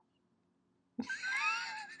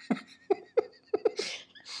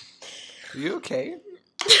Are you okay?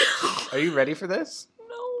 Are you ready for this?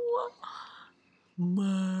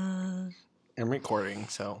 No. I'm recording,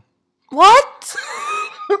 so. What?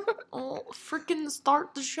 Oh, freaking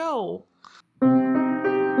start the show.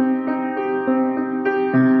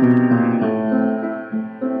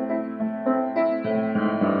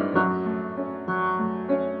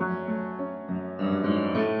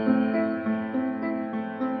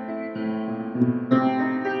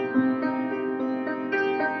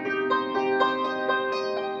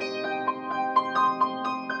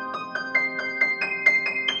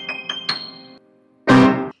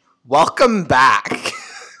 Welcome back.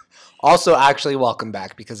 Also, actually, welcome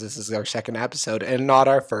back because this is our second episode and not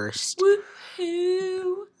our first.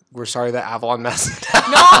 Woohoo. We're sorry that Avalon messed up.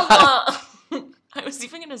 No! I was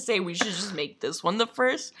even going to say we should just make this one the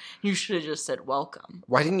first. You should have just said welcome.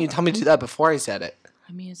 Why didn't you tell me to do that before I said it?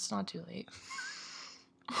 I mean, it's not too late.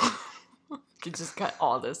 Could just cut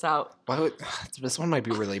all this out. Why would this one might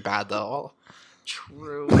be really bad though?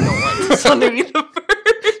 True. We don't want this one to be the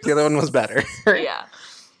first. The other one was better. Yeah.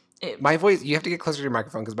 My voice, you have to get closer to your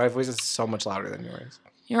microphone because my voice is so much louder than yours.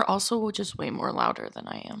 You're also just way more louder than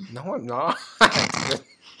I am. No, I'm not.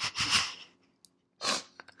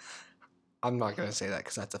 I'm not going to say that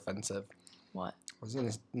because that's offensive. What?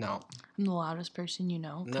 No. I'm the loudest person you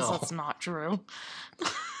know? Because No. that's not true.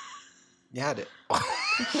 Yeah, it is.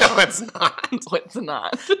 No, it's not. No, it's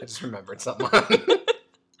not. I just remembered something.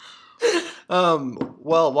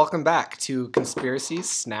 Well, welcome back to Conspiracies,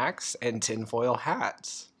 Snacks, and Tinfoil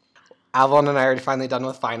Hats. Avalon and I are finally done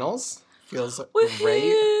with finals. Feels great.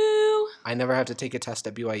 Woohoo! I never have to take a test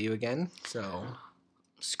at BYU again, so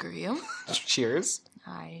Screw you. cheers.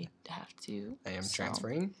 I have to. I am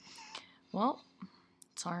transferring. Well,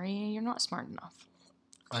 sorry, you're not smart enough.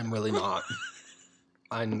 I'm really not.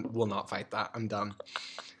 I will not fight that. I'm done.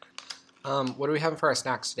 What are we having for our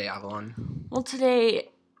snacks today, Avalon? Well, today...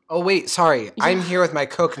 Oh, wait, sorry. I'm here with my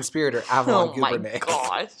co-conspirator, Avalon Gubernick. Oh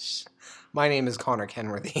my gosh. My name is Connor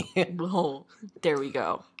Kenworthy. Well, there we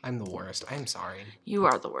go. I'm the worst. I'm sorry. You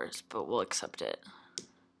are the worst, but we'll accept it.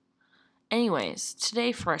 Anyways,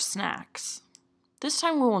 today for our snacks. This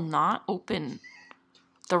time we will not open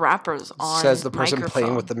the wrappers on Says the person microphone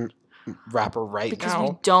playing with the wrapper right because now.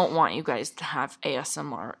 we don't want you guys to have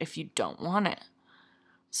ASMR if you don't want it.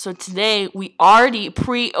 So today we already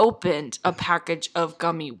pre-opened a package of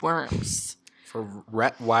gummy worms.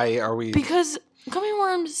 Why are we... Because gummy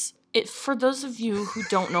worms, for those of you who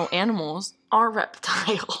don't know animals, are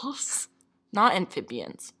reptiles. Not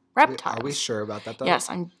amphibians. Reptiles. Are we sure about that, though? Yes,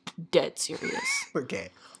 I'm dead serious. Okay.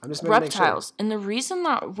 I'm just going to make sure. Reptiles. And the reason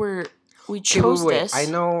that we chose this... I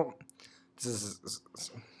know... This is...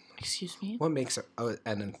 Excuse me? What makes an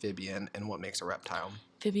amphibian and what makes a reptile?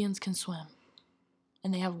 Amphibians can swim.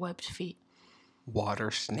 And they have webbed feet. Water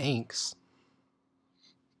snakes.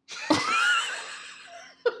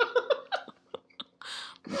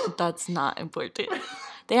 That's not important.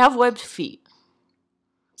 They have webbed feet.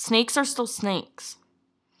 Snakes are still snakes.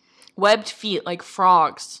 Webbed feet, like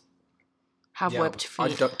frogs, have webbed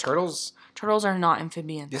feet. Turtles? Turtles are not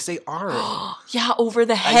amphibians. Yes, they are. Yeah, over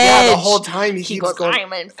the hedge. Yeah, the whole time he keeps goes, going,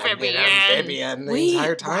 I'm amphibian. the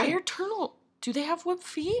entire time. Why are turtle? Do they have webbed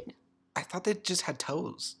feet? I thought they just had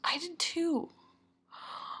toes. I did too.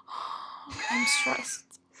 I'm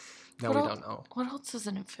stressed. No, we don't know. What else is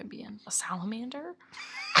an amphibian? A salamander?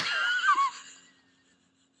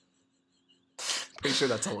 Pretty sure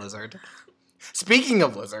that's a lizard. Speaking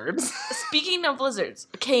of lizards.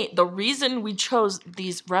 Okay, the reason we chose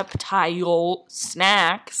these reptile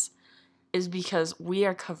snacks is because we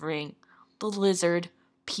are covering the lizard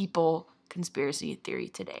people conspiracy theory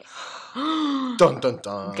today. Dun dun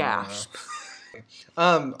dun. Gasp.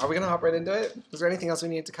 Are we gonna hop right into it? Is there anything else we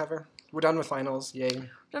need to cover? We're done with finals. Yay.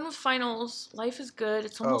 Done with finals. Life is good.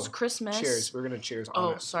 It's almost Christmas. Cheers. We're gonna cheers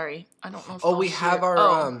on it. Sorry. I don't know if we have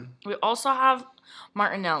our we also have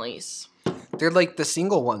Martinelli's. They're like the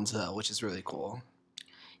single ones though, which is really cool.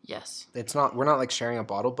 Yes. We're not like sharing a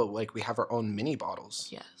bottle, but like we have our own mini bottles.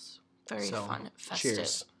 Yes. Very fun. Festive.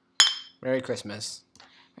 Cheers. Merry Christmas.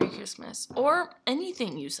 Merry Christmas. Or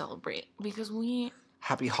anything you celebrate. Because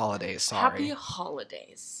Happy holidays, sorry. Happy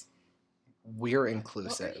holidays. We're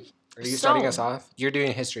inclusive. Are you starting us off? You're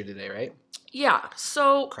doing history today, right? Yeah,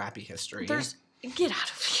 so... Crappy history. Get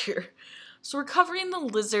out of here. So we're covering the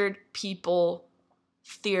lizard people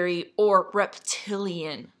theory or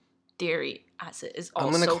reptilian theory, as it is also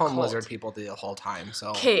called. I'm going to call them lizard people the whole time,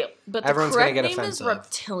 so... Okay, but everyone's the correct gonna get name offensive. is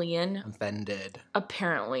reptilian. Offended.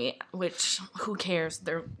 Apparently, which, who cares?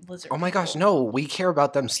 They're lizard Oh my people. gosh, no. We care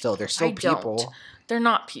about them still. They're still people. They're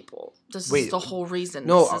not people. This is the whole reason.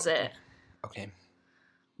 No, this is it. Okay.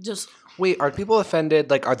 Just Wait, are people offended?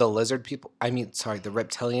 Like, are the lizard people? I mean, sorry, the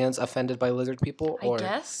reptilians offended by lizard people, I or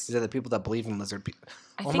guess. is it the people that believe in lizard people?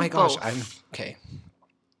 I Oh think my gosh, both. I'm okay.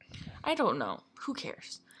 I don't know. Who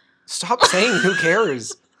cares? Stop saying who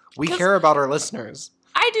cares. We 'Cause- care about our listeners.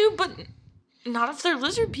 I do, but not if they're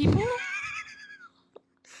lizard people.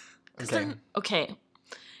 Okay. Okay.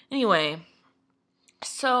 Anyway,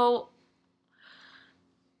 so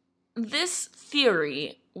this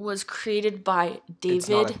theory was created by David. It's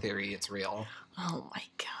not a theory, it's real. Oh my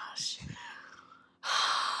gosh.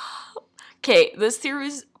 Okay, this theory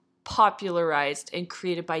is popularized and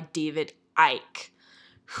created by David Icke,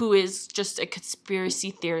 who is just a conspiracy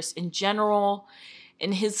theorist in general.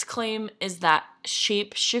 And his claim is that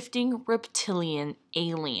shape-shifting reptilian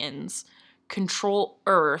aliens control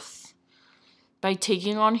Earth by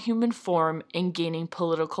taking on human form and gaining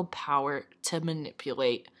political power to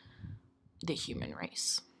manipulate the human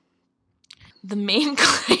race. The main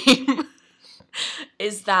claim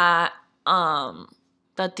is that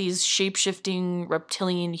that these shape-shifting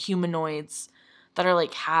reptilian humanoids that are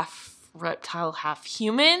like half reptile, half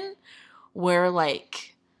human, wear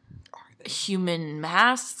like human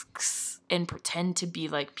masks and pretend to be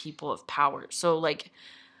like people of power. So like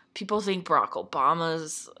people think Barack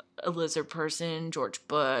Obama's a lizard person, George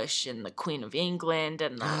Bush, and the Queen of England,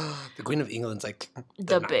 and The Queen of England's like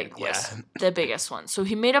the yeah. the biggest one. So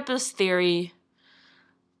he made up this theory,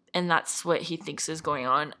 and that's what he thinks is going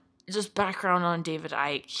on. Just background on David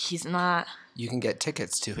Icke. He's not. You can get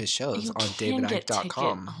tickets to his shows You on can get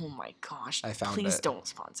davidicke.com. ticket. Oh my gosh! I found Please it. don't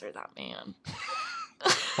sponsor that man.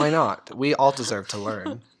 Why not? We all deserve to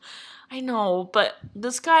learn. I know, but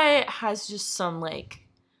this guy has just some like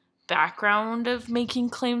background of making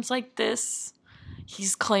claims like this.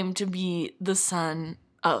 He's claimed to be the son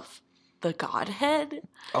of the Godhead.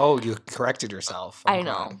 Oh, you corrected yourself. I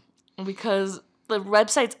know, because the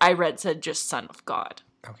websites I read said just son of God.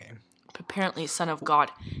 Okay. Apparently, son of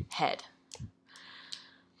God head.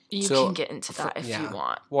 You So, can get into that if you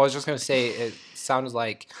want. Well, I was just gonna say it sounded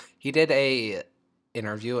like he did a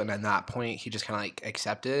interview, and at that point, he just kind of like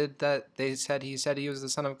accepted that he said he was the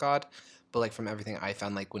son of God. But like from everything I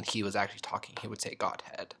found, like when he was actually talking, he would say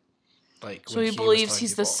Godhead. Like So when he was believes telling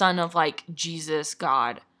he's the people- son of like Jesus,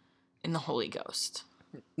 God, and the Holy Ghost.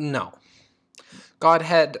 No,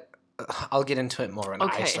 Godhead. I'll get into it more when I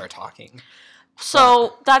Okay. start talking.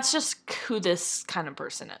 So that's just who this kind of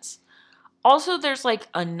person is. Also, there's like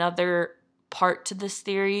another part to this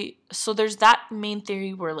theory. So there's that main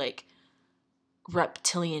theory where like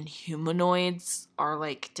reptilian humanoids are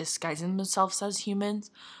like disguising themselves as humans.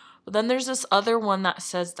 But then there's this other one that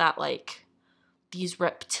says that like these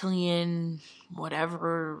reptilian,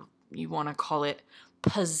 whatever you want to call it,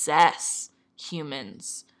 possess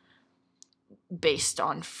humans based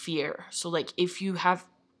on fear. So like if you have,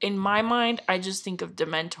 in my mind, I just think of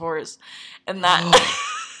Dementors and that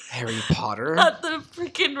Harry Potter. that the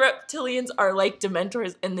freaking reptilians are like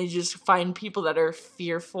Dementors and they just find people that are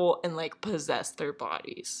fearful and like possess their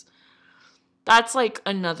bodies. That's like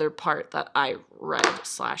another part that I read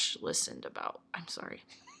 / listened about. I'm sorry.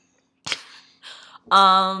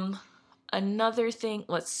 Another thing,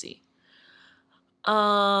 let's see.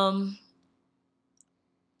 And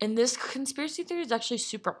this conspiracy theory is actually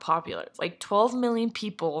super popular. Like 12 million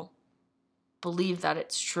people believe that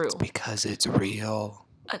it's true. Because it's real.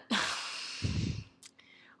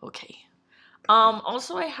 Okay.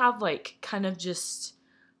 Also I have like kind of just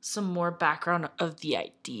some more background of the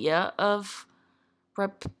idea of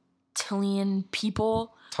reptilian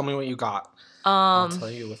people. Tell me what you got. I'll Um tell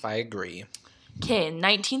you if I agree. Okay, in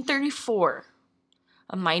 1934,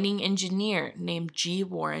 a mining engineer named G.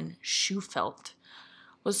 Warren Schufelt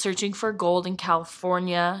was searching for gold in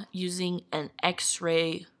California using a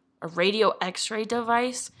radio X-ray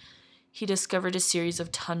device. He discovered a series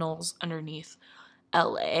of tunnels underneath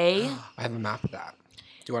LA, I have a map of that. Do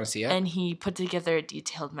you want to see it? and he put together a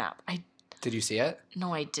detailed map. Did you see it?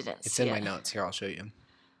 No, I didn't It's see in it. my notes. Here, I'll show you.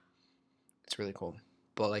 It's really cool.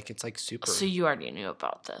 But like it's like super. So you already knew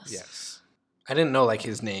about this. Yes. I didn't know like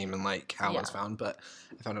his name and like how it was Yeah. found, but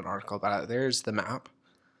I found an article about it. There's the map.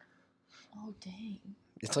 Oh, dang.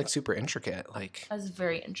 It's like super intricate. Like That's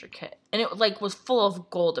very intricate. And it like was full of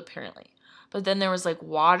gold apparently. But then there was like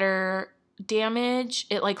water damage.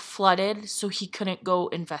 It like flooded, so he couldn't go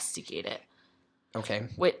investigate it. okay.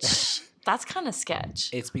 Which that's kind of sketch.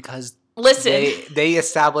 It's because Listen. they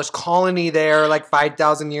established colony there like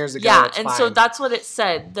 5,000 years ago. Yeah, It's and so fine. that's what it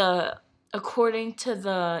said. According to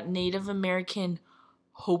the Native American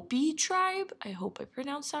Hopi tribe, I hope I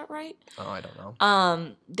pronounced that right. Oh, I don't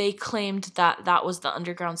know. They claimed that was the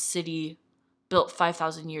underground city built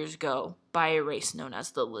 5,000 years ago by a race known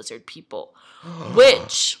as the lizard people,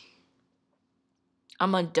 which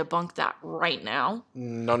I'm going to debunk that right now.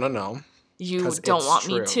 No. You 'Cause don't it's want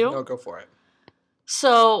true. me to? No, go for it.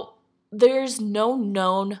 So there's no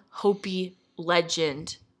known Hopi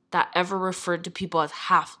legend that ever referred to people as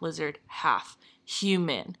half lizard, half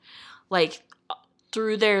human. Like,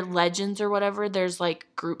 through their legends or whatever, there's like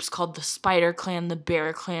groups called the Spider Clan, the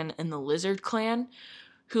Bear Clan, and the Lizard Clan,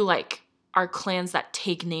 who like are clans that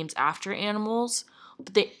take names after animals,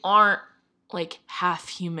 but they aren't like half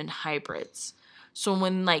human hybrids. So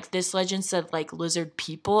when like this legend said like lizard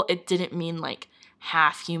people, it didn't mean like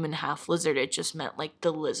half human, half lizard. It just meant like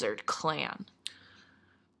the Lizard Clan.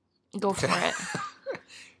 Go for it.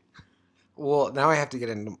 Well, now I have to get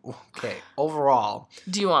into... Okay, overall...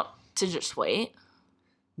 Do you want to just wait?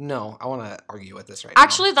 No, I want to argue with this right now.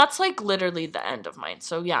 Actually, that's like literally the end of mine.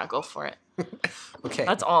 So yeah, go for it. Okay.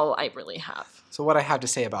 That's all I really have. So what I have to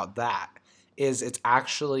say about that is it's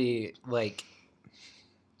actually like...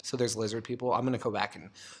 So there's lizard people. I'm going to go back and...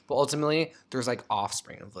 But ultimately, there's like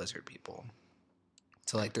offspring of lizard people.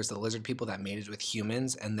 So like there's the lizard people that mated with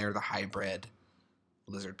humans, and they're the hybrid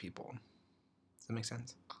lizard people. Does that make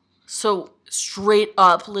sense? So straight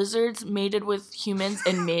up lizards mated with humans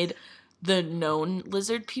and made the known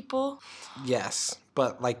lizard people? Yes,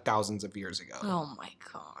 but like thousands of years ago. Oh my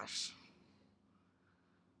gosh.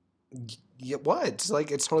 Yeah, what?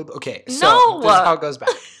 Like it's totally... Okay, so No! this is how it goes back.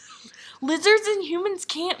 Lizards and humans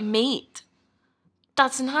can't mate.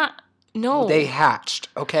 That's not... No. They hatched,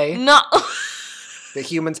 okay? No. The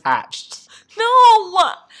humans hatched. No.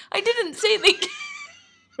 I didn't say they...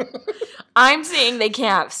 I'm saying they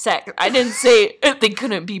can't have sex. I didn't say they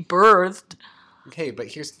couldn't be birthed. Okay, but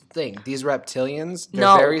here's the thing. These reptilians, they're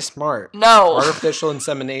No. very smart. No. Artificial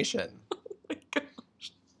insemination. Oh my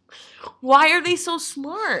gosh. Why are they so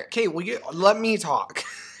smart? Okay, well, let me talk.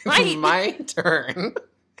 Right. It's my turn.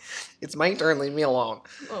 It's my turn. Leave me alone.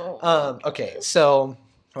 Oh. Okay, so...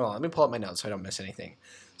 Hold on, let me pull up my notes so I don't miss anything.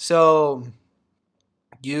 So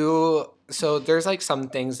there's like some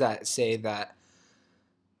things that say that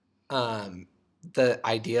the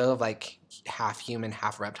idea of like half human,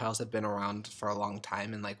 half reptiles have been around for a long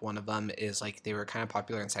time, and like one of them is like they were kind of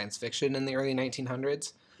popular in science fiction in the early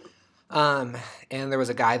 1900s. And there was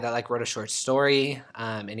a guy that like wrote a short story,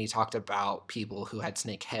 and he talked about people who had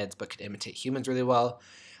snake heads but could imitate humans really well.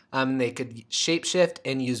 They could shapeshift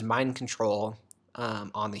and use mind control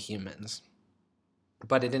on the humans,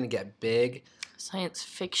 but it didn't get big. Science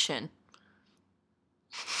fiction.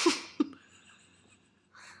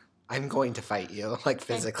 I'm going to fight you, like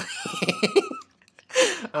physically.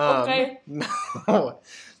 Okay. No.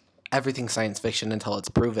 Everything's science fiction until it's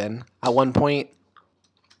proven. At one point,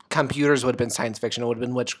 computers would have been science fiction. It would have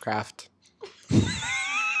been witchcraft.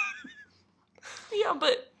 Yeah,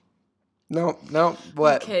 but... No.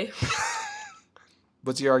 What? Okay.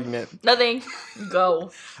 What's your argument? Nothing.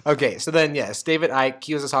 Go. Okay, so then, yes, David Icke,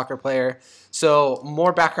 he was a soccer player. So,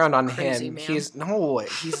 more background on Crazy him. man. He's...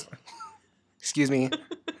 Excuse me.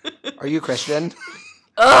 Are you a Christian?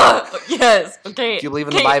 Yes. Okay. Do you believe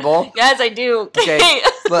in the Bible? Yes, I do. Okay.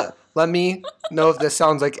 Let me know if this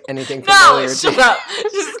sounds like anything No, familiar to shut you. up.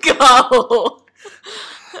 Just go.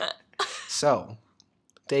 So,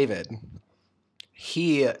 David,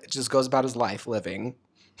 he just goes about his life living.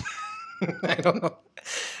 I don't know.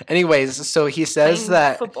 Anyways, so he says Playing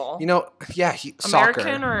that football. soccer.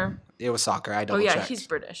 American or... It was soccer. I Oh, double yeah, checked. he's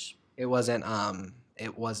British. It wasn't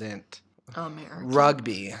American.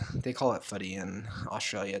 rugby. They call it footy in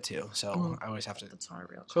Australia too. So I always have to. That's not a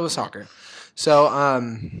real. So it was soccer.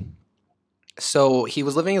 So he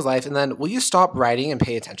was living his life, and then will you stop writing and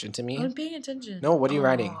pay attention to me? I'm paying attention. No, what are you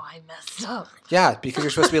writing? Oh, I messed up. Yeah, because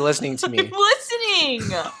you're supposed to be listening to me. I'm listening.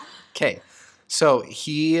 Okay, so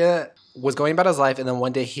he was going about his life, and then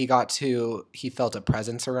one day he felt a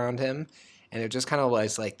presence around him, and it just kind of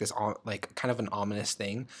was like this, like kind of an ominous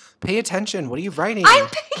thing. Pay attention. What are you writing? I'm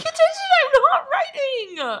paying attention. I'm not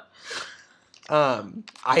writing.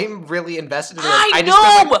 I'm really invested in it. I just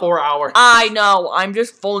spent know! like 4 hours. I know. I'm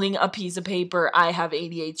just folding a piece of paper. I have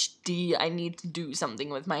ADHD. I need to do something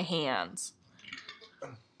with my hands.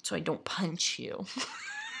 So I don't punch you.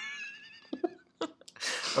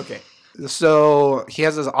 Okay. So he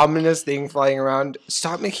has this ominous thing flying around.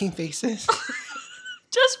 Stop making faces.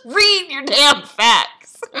 Just read your damn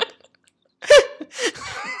facts.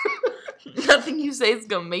 Nothing you say is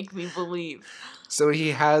gonna make me believe. So he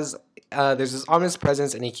has, there's this ominous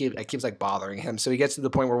presence, and it keeps like bothering him. So he gets to the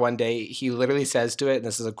point where one day he literally says to it, and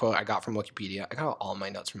this is a quote I got from Wikipedia. I got all my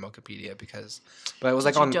notes from Wikipedia but it was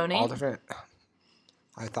like Did you on donate? all different.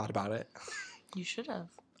 I thought about it. You should have.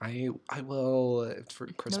 I will for No,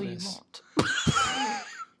 you Christmas. won't.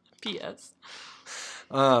 P.S.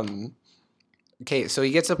 Okay, so he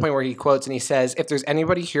gets to the point where he quotes and he says, "If there's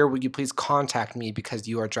anybody here, would you please contact me because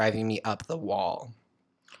you are driving me up the wall?"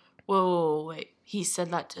 Whoa, wait. He said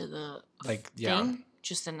that to the Like, thing? yeah.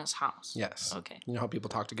 Just in his house? Yes. Okay. You know how people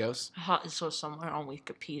talk to ghosts? I thought this was somewhere on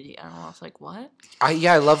Wikipedia, and I was like, what? I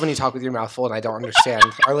love when you talk with your mouth full and I don't understand.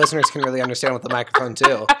 Our listeners can really understand with the microphone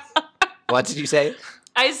too. What did you say?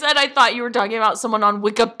 I said I thought you were talking about someone on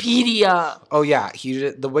Wikipedia. Oh yeah,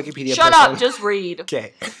 the Wikipedia Shut person. up, just read.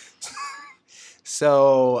 Okay.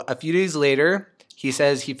 So a few days later, he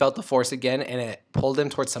says he felt the Force again and it pulled him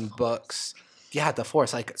towards some books. Yeah, the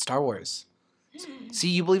Force, like Star Wars. See,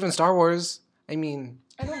 you believe in Star Wars. I mean,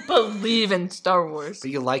 I don't believe in Star Wars. but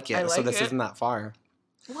you like it, I so like this it. isn't that far.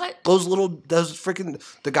 What? Those freaking,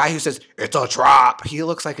 the guy who says, "It's a trap," he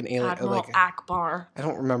looks like an alien. Admiral Like, Akbar. I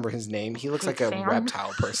don't remember his name. He looks like a Fan?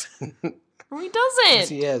 reptile person. No, he Yes,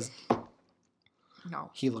 doesn't. he is.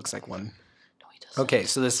 No, He looks like one. he doesn't. Okay,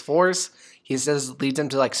 so this Force, he says, leads him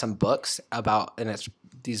to like some books about, and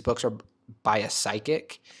these books are by a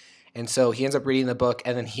psychic. And so he ends up reading the book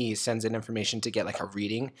and then he sends in information to get like a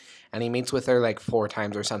reading. And he meets with her like 4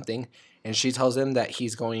 times or something. And she tells him that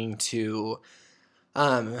he's going to,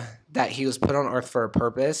 that he was put on Earth for a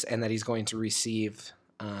purpose and that he's going to receive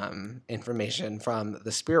information from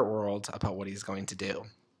the spirit world about what he's going to do.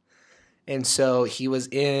 And so he was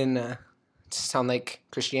in, sound like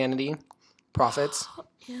Christianity, prophets.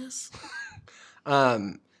 Yes.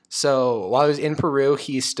 So while he was in Peru,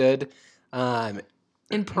 he stood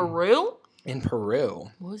In Peru? in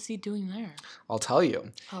Peru. What was he doing there? I'll tell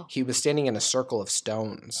you. Oh. He was standing in a circle of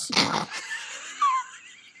stones.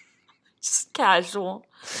 Just casual.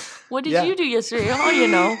 What did Yeah. you do yesterday? Oh, you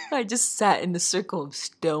know, I just sat in the circle of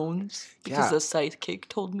stones because Yeah. the sidekick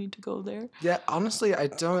told me to go there. Yeah, honestly, I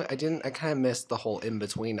kind of missed the whole in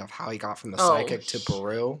between of how he got from the Oh. psychic to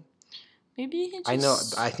Peru. Maybe he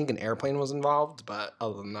just... I think an airplane was involved, but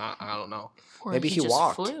other than that, I don't know. or maybe he just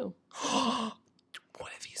walked. flew.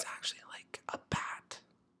 What if he's actually like a bat?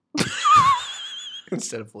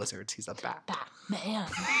 Instead of lizards, he's a bat. Batman.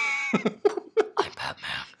 I'm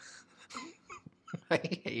Batman. I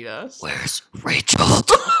hate us. Where's Rachel?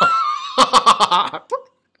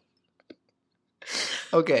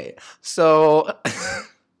 Okay, so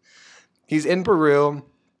he's in Peru,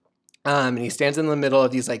 and he stands in the middle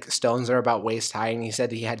of these like stones that are about waist high, and he said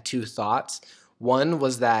that he had 2 thoughts. One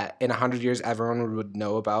was that in 100 years, everyone would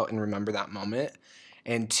know about and remember that moment,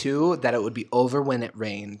 and 2, that it would be over when it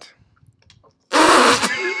rained. The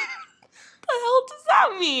hell does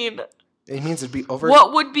that mean? It means it'd be over.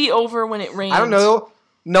 What would be over when it rains? I don't know.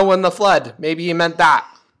 Knowing the flood. Maybe he meant that.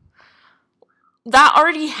 That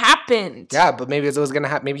already happened. Yeah, but maybe it was gonna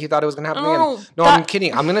happen. Maybe he thought it was gonna happen No, again. No, I'm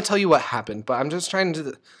kidding. I'm gonna tell you what happened, but I'm just trying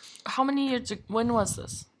to, How many years? When was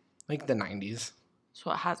this? like, the 90s.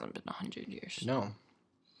 So it hasn't been 100 years. No,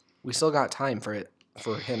 we still got time for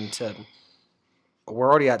him to. We're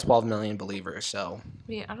already at 12 million believers, so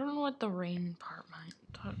Wait, I don't know what the rain part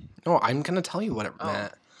meant. no, I'm gonna tell you what it Oh.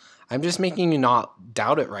 meant. I'm just making you not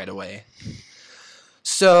doubt it right away.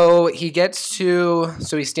 So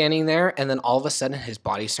he's standing there, and then all of a sudden his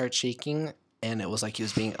body starts shaking, and it was like he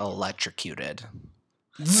was being electrocuted.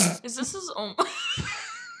 Is this his own?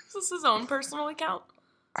 Is this his own personal account?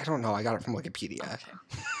 I don't know. I got it from Wikipedia. Okay.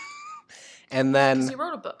 And Because he then,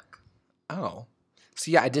 wrote a book. oh. So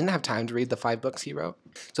yeah, I didn't have time to read the 5 books he wrote.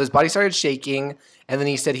 So his body started shaking, and then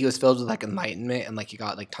he said he was filled with like enlightenment, and like he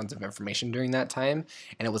got like tons of information during that time,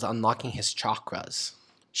 and it was unlocking his chakras.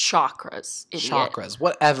 Chakras. Idiot. Chakras,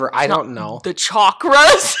 whatever. I don't know. The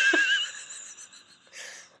chakras.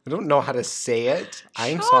 I don't know how to say it.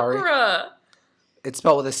 I'm sorry. Chakra. It's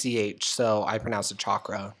spelled with a CH, so I pronounced it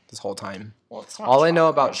chakra this whole time. Well, it's not All I know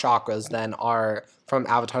about chakra. chakras then are from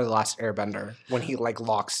Avatar: The Last Airbender when he like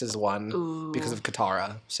locks his one Ooh. because of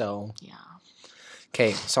Katara. So Yeah.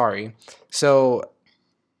 okay, sorry. So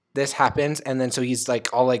this happens, and then so he's like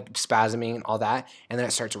all like spasming and all that, and then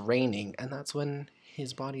it starts raining, and that's when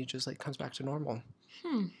his body just like comes back to normal.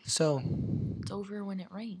 So It's over when it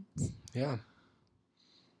rains. yeah,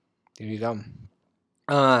 there you go.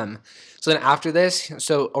 So then after this,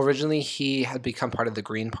 so originally he had become part of the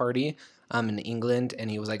Green Party in England,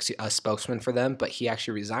 and he was like a spokesman for them, but he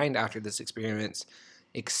actually resigned after this experience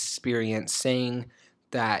saying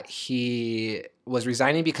that he was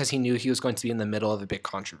resigning because he knew he was going to be in the middle of a big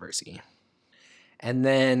controversy. And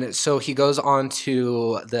then, so he goes on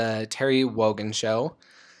to the Terry Wogan show,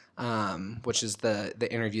 which is the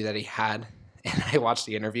interview that he had. And I watched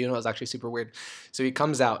the interview, and it was actually super weird. So he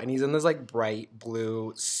comes out, and he's in this, like, bright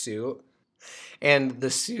blue suit. And the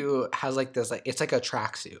suit has like this, like, it's like a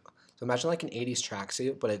tracksuit. So imagine like an 80s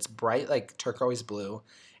tracksuit, but it's bright like turquoise blue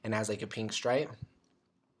and has like a pink stripe.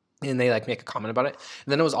 And they like make a comment about it.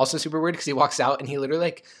 And then it was also super weird because he walks out and he literally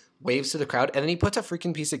like waves to the crowd and then he puts a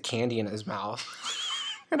freaking piece of candy in his mouth.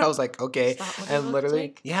 And I was like, okay. Is that what he And looked literally,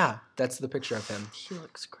 like? yeah, that's the picture of him. He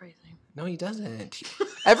looks crazy. No, he doesn't.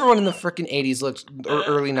 Everyone in the freaking 80s looked, or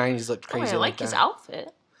early 90s looked Oh, crazy I like like his that.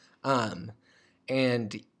 outfit.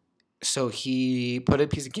 And so he put a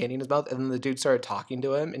piece of candy in his mouth, and then the dude started talking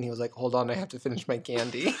to him, and he was like, "Hold on, I have to finish my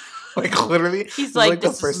candy." Like literally, He's this like, the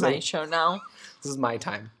this is my show now. This is my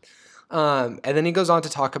time. And then he goes on to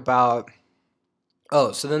talk about.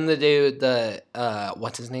 Oh, so then the dude,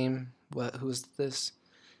 what's his name? Who was this?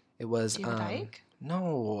 It was David Icke?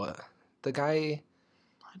 No, the guy.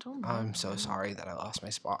 I don't know. I'm so sorry that I lost my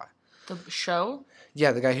spot. The show?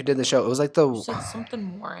 Yeah, the guy who did the show. It was like the You said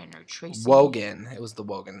something Warren or Tracy. Wogan. It was the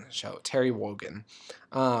Wogan show. Terry Wogan.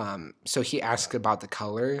 So he asked about the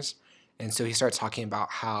colors, and so he starts talking about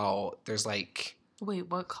how there's like Wait,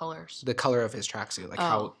 what colors? the color of his tracksuit, like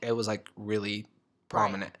how it was like really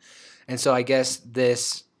prominent. Right. And so I guess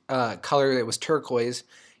this color that was turquoise,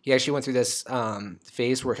 he actually went through this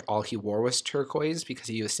phase where all he wore was turquoise because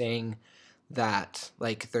he was saying that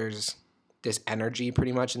like there's this energy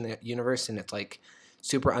pretty much in the universe and it's like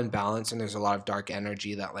super unbalanced and there's a lot of dark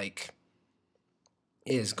energy that like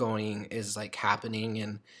is like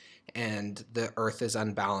happening and the earth is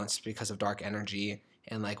unbalanced because of dark energy.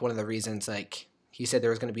 And like one of the reasons, like he said there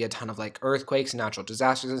was going to be a ton of like earthquakes and natural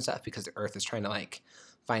disasters and stuff because the earth is trying to like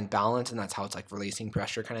find balance and that's how it's like releasing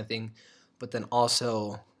pressure kind of thing. But then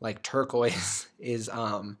also like turquoise is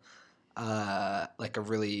like a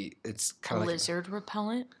really, it's kind of like lizard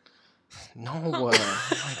repellent. no, oh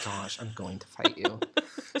my gosh, I'm going to fight you.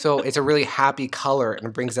 So it's a really happy color and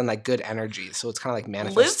it brings in like good energy. So it's kind of like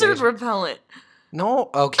manifestation. Lizard repellent. No,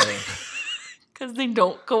 okay. Because they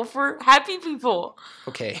don't go for happy people.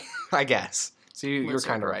 Okay, I guess. So you were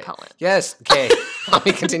kind of right. Repellent. Yes, okay. Let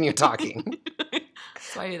me continue talking.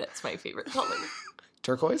 That's my favorite color.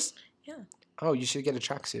 Turquoise? Yeah. Oh, you should get a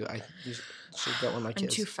tracksuit. You should get one like I'm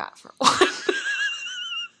his. too fat for one.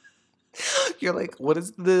 You're like, what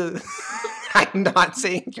is the... I'm not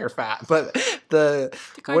saying you're fat, but the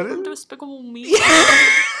guy what from is... Despicable Me.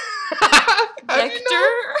 How do you know? Vector?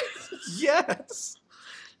 Yes.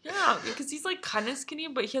 Yeah, because he's like kind of skinny,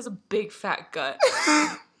 but he has a big fat gut.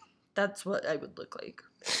 That's what I would look like.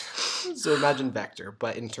 So imagine Vector,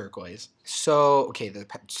 but in turquoise. So, okay, the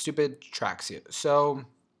stupid tracksuit. So...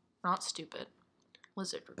 Not stupid.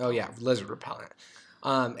 Lizard repellent. Oh, yeah, lizard repellent.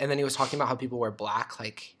 And then he was talking about how people wear black,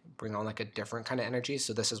 like, bring on, like, a different kind of energy.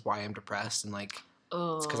 So this is why I'm depressed. And, like,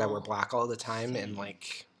 it's because I wear black all the time and,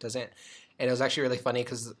 like, doesn't... And it was actually really funny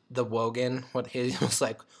because the Wogan, what he was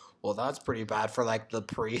like, well, that's pretty bad for, like, the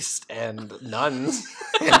priest and nuns.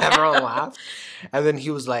 And everyone laughed. And then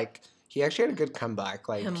he was like... He actually had a good comeback.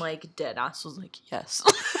 Like, him, like, dead ass was like, yes.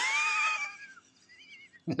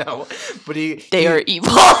 No, but They are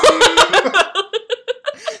evil.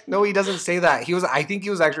 No, he doesn't say that. I think he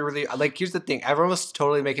was actually really, like, here's the thing. Everyone was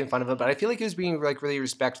totally making fun of him, but I feel like he was being, like, really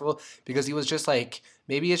respectful because he was just, like,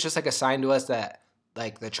 maybe it's just, like, a sign to us that,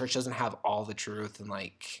 like, the church doesn't have all the truth and,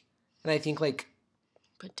 like, and I think, like.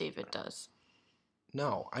 But David does.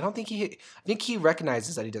 No, I don't think I think he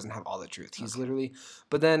recognizes that he doesn't have all the truth. He's literally,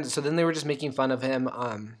 but then they were just making fun of him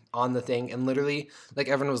on the thing and literally like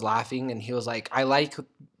everyone was laughing and he was like, I like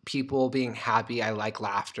people being happy. I like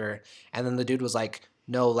laughter. And then the dude was like,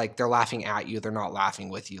 no, like they're laughing at you. They're not laughing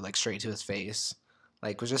with you, like straight to his face.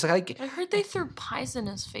 Like was just like. I heard they threw pies in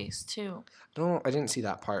his face too. No, I didn't see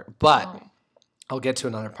that part, but I'll get to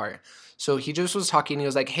another part. So he just was talking. He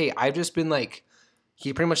was like, hey, I've just been like,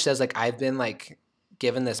 he pretty much says like, I've been like,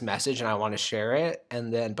 given this message and I want to share it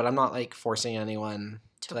and then but I'm not like forcing anyone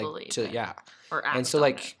to like believe to it. yeah Or act and so on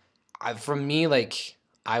like from me like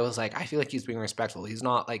I was like I feel like he's being respectful. He's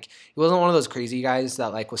not like he wasn't one of those crazy guys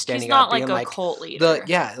that like was standing he's not up being like a cult leader.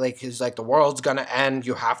 Like he's like the world's gonna end,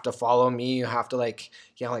 you have to follow me, you have to like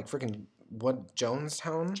like freaking what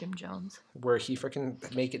Jonestown? Jim Jones. Where he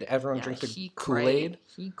freaking make it everyone drink the Kool-Aid.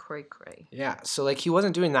 He cray. Yeah, so like he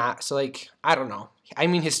wasn't doing that. So like I don't know. I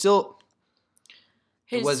mean he's still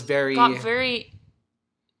got very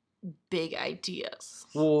big ideas.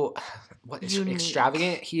 Well, what is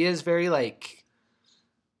extravagant? He is very like.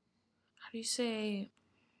 How do you say?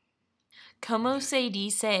 Como se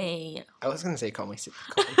dice? I was gonna say come.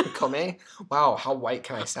 Wow, how white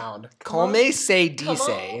can I sound? Come se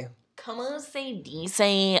dice. Como se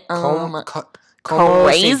dice?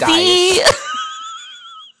 Crazy.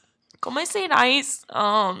 Como se dice?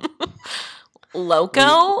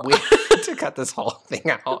 Loco? We had to cut this whole thing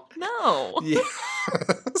out. No.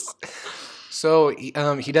 Yes. So he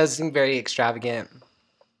does seem very extravagant,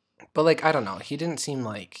 but like I don't know, he didn't seem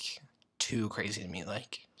like too crazy to me.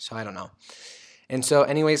 Like so I don't know. And so,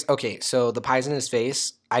 anyways, okay. So the pies in his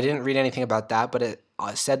face. I didn't read anything about that, but it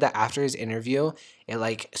said that after his interview, it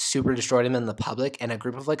like super destroyed him in the public, and a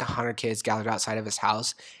group of like 100 kids gathered outside of his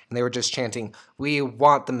house, and they were just chanting, "We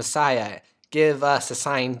want the Messiah. Give us a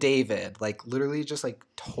sign, David." Like literally, just like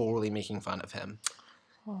totally making fun of him.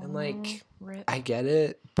 And like, Rip. I get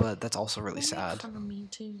it, but that's also really Don't make sad. fun of me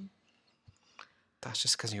too. That's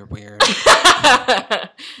just because you're weird.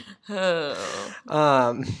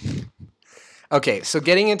 Oh. Okay, so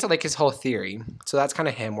getting into like his whole theory. So that's kind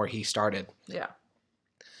of him where he started. Yeah.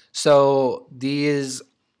 So these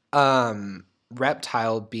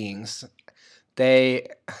reptile beings,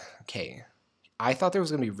 okay. I thought there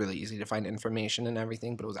was going to be really easy to find information and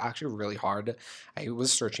everything, but it was actually really hard. I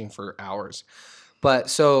was searching for hours. But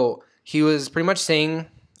so he was pretty much saying,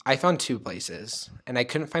 I found two places, and I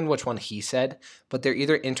couldn't find which one he said, but they're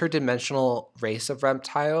either interdimensional race of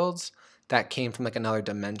reptiles that came from like another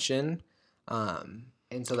dimension.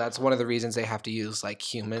 And so that's one of the reasons they have to use like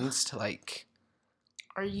humans to like.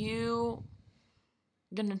 Are you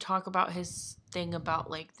gonna talk about his thing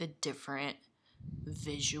about like the different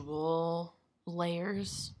visual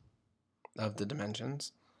layers? Of the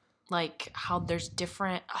dimensions? Like how there's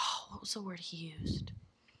different what was the word he used?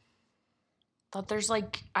 Thought there's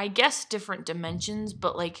like I guess different dimensions,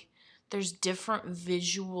 but like there's different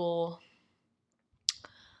visual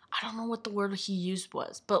I don't know what the word he used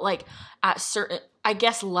was, but like at certain I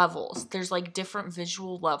guess levels. There's like different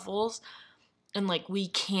visual levels and like we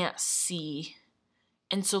can't see.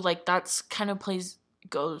 And so like that's kind of plays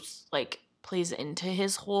into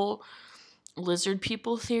his whole lizard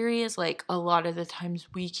people theory is like a lot of the times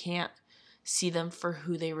we can't see them for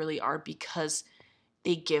who they really are because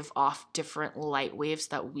they give off different light waves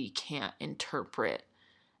that we can't interpret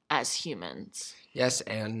as humans. Yes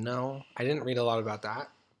and no. I didn't read a lot about that.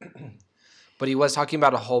 But he was talking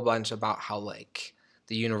about a whole bunch about how like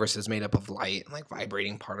the universe is made up of light and like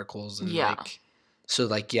vibrating particles and like so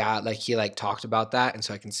like yeah, like he like talked about that, and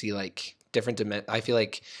so I can see like different I feel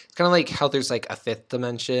like it's kind of like how there's like a fifth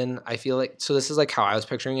dimension. I feel like so this is like how I was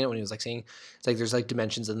picturing it when he was like saying it's like there's like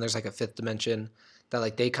dimensions and there's like a fifth dimension that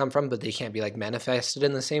like they come from, but they can't be like manifested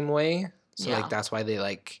in the same way. So like that's why they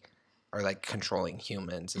like are like controlling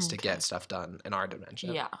humans is to get stuff done in our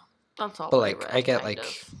dimension. Yeah. That's all. But like I get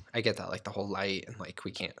that like the whole light and like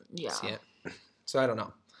we can't see it. So I don't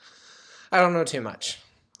know. I don't know too much.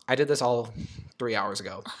 I did this all 3 hours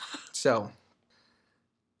ago. So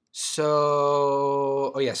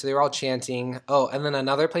oh yeah, so they were all chanting. Oh, and then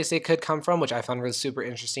another place they could come from, which I found was super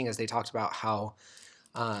interesting, is they talked about how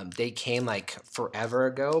they came like forever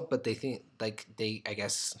ago, but they think like I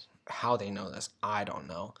guess how they know this, I don't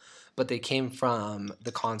know. But they came from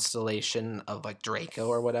the constellation of like Draco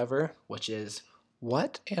or whatever, which is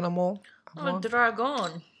what animal? A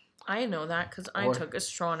dragon. I know that because I took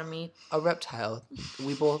astronomy. A reptile.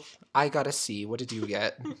 I got a C. What did you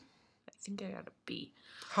get? I think I got a B.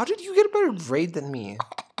 How did you get a better grade than me?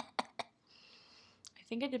 I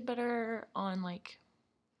think I did better on like.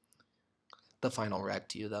 The final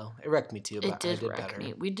wrecked you though. It wrecked me too, but I did wreck better.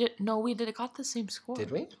 Me. We got the same score. Did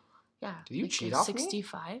we? Yeah. Did you cheat off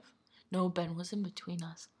 65? Me? No, Ben was in between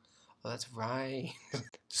us. Oh, that's right.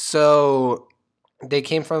 So they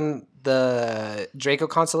came from the Draco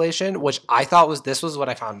constellation, which I thought this was what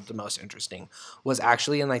I found the most interesting, was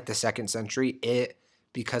actually in like the 2nd century,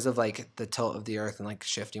 because of like the tilt of the earth and like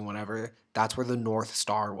shifting whatever, that's where the North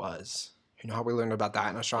Star was. You know how we learned about that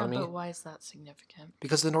in astronomy? Yeah, but why is that significant?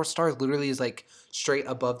 Because the North Star literally is like straight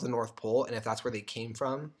above the North Pole, and if that's where they came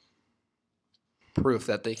from, proof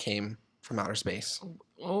that they came from outer space.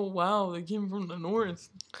 Oh wow, they came from the north.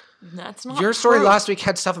 That's not your story last week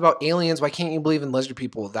had stuff about aliens. Why can't you believe in lizard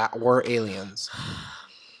people that were aliens?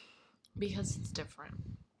 Because it's different.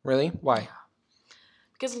 Really? Why? Yeah.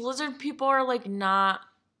 Because lizard people are like not.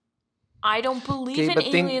 I don't believe in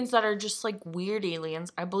aliens that are just like weird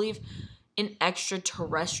aliens. I believe in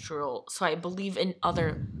extraterrestrial. So I believe in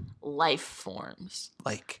other life forms.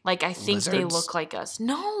 Like I think lizards? They look like us.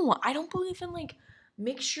 No, I don't believe in like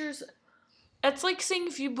mixtures. It's like saying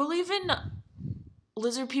if you believe in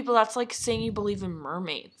lizard people, that's like saying you believe in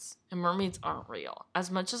mermaids. And mermaids aren't real.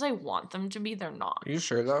 As much as I want them to be, they're not. Are you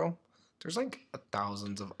sure though? There's like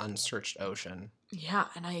thousands of unsearched ocean. Yeah,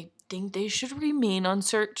 and I think they should remain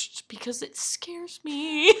unsearched because it scares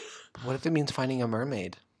me. What if it means finding a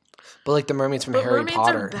mermaid? But like the mermaids from Harry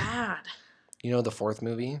Potter. Mermaids are bad. You know the 4th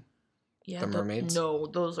movie? Yeah, The mermaids? No,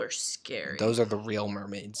 those are scary. Those are the real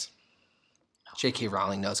mermaids. J.K.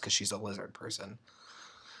 Rowling knows because she's a lizard person.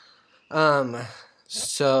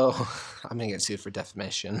 So I'm gonna get sued for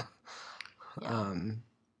defamation. Yeah.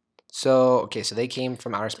 So they came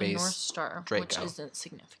from outer The space. North Star, Draco. which isn't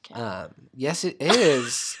significant. Yes, it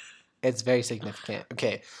is. It's very significant.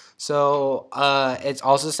 Okay, so it's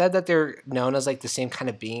also said that they're known as like the same kind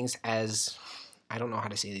of beings as, I don't know how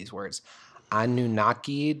to say these words,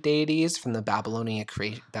 Anunnaki deities from the Babylonian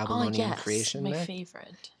creation my myth.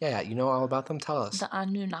 favorite. Yeah, you know all about them. Tell us. The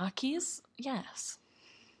Anunnakis? Yes.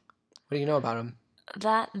 What do you know about them?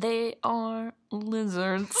 That they are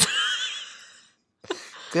lizards.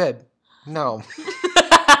 Good. No.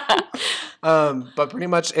 But pretty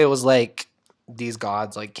much it was like these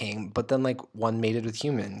gods like came, but then like one mated with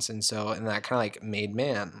humans, and that kind of like made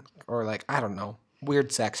man, or like I don't know,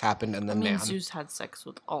 weird sex happened, and then man. Zeus had sex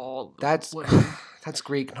with all. That's women. That's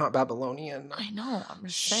Greek, not Babylonian. I know. I'm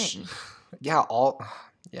just saying. Yeah.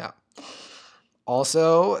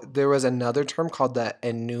 Also, there was another term called the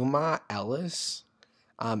Enuma Elish.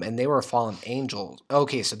 And they were fallen angels.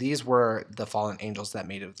 Okay, so these were the fallen angels that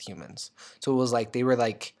mated with humans. So it was like they were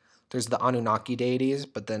like, there's the Anunnaki deities,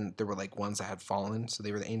 but then there were like ones that had fallen. So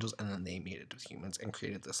they were the angels, and then they mated with humans and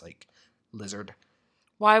created this like lizard.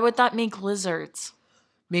 Why would that make lizards?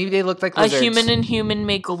 Maybe they looked like lizards. A human and human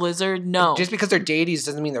make a lizard? No. Just because they're deities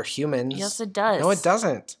doesn't mean they're humans. Yes, it does. No, it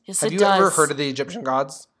doesn't. Yes, Have it you does. ever heard of the Egyptian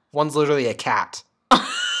gods? One's literally a cat.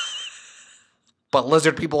 But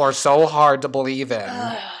lizard people are so hard to believe in.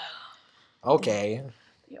 Okay.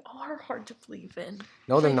 They are hard to believe in.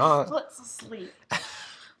 No, they're not. Foot's asleep.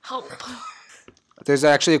 Help. There's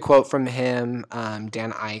actually a quote from him,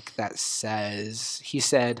 Dan Ike, that he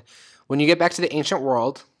said, when you get back to the ancient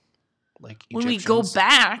world, like When we Egyptians, go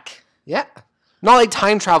back. yeah, not like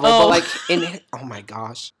time travel, but like oh my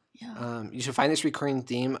gosh. Yeah. You should find this recurring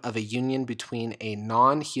theme of a union between a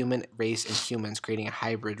non-human race and humans, creating a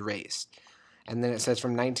hybrid race. And then it says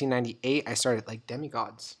from 1998, I started like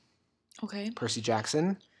demigods. Okay. Percy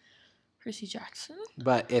Jackson. Percy Jackson?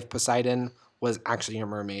 But if Poseidon was actually a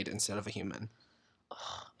mermaid instead of a human.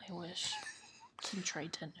 Oh, I wish. King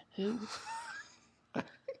Triton. Who?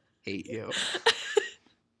 Hate you.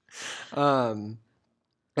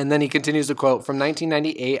 And then he continues to quote, from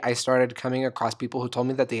 1998, I started coming across people who told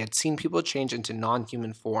me that they had seen people change into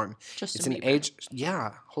non-human form. It's an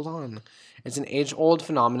age-old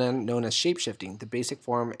phenomenon known as shapeshifting. The basic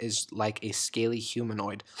form is like a scaly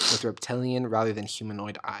humanoid with reptilian rather than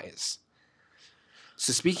humanoid eyes.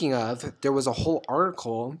 So speaking of, there was a whole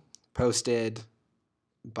article posted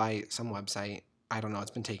by some website. I don't know.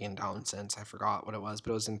 It's been taken down since. I forgot what it was,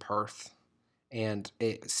 but it was in Perth. And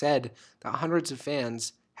it said that hundreds of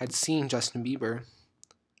fans had seen Justin Bieber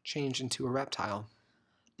change into a reptile.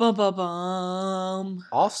 Bum.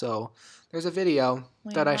 Also, there's a video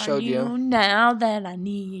that I showed you. Now that I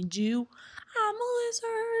need you, I'm a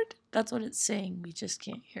lizard. That's what it's saying. We just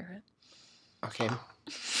can't hear it. Okay.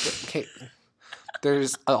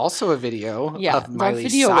 There's also a video of Miley that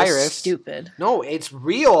video Cyrus. Was stupid. No, it's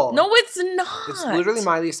real. No, it's not. It's literally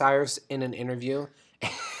Miley Cyrus in an interview,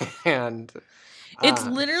 and it's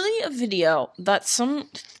literally a video that some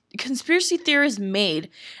conspiracy theorist made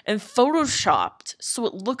and photoshopped, so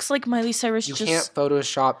it looks like Miley Cyrus. You can't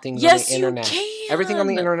Photoshop things on the internet. Yes, you can. Everything on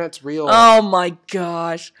the internet's real. Oh my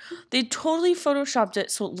gosh, they totally photoshopped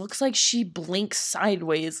it so it looks like she blinks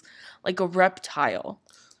sideways like a reptile.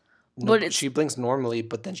 No, but she blinks normally,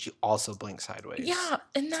 but then she also blinks sideways. Yeah,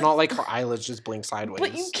 and it's not like her eyelids just blink sideways.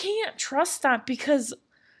 But you can't trust that because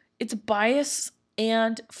it's bias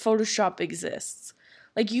and Photoshop exists.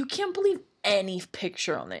 Like, you can't believe any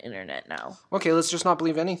picture on the internet now. Okay, let's just not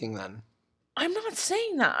believe anything then. I'm not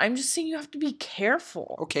saying that. I'm just saying you have to be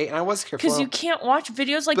careful. Okay, and I was careful. Because you can't watch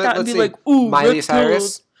videos like that and be like, ooh, Miley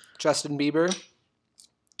Cyrus, Justin Bieber.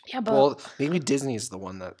 Yeah, but... Well, maybe Disney's the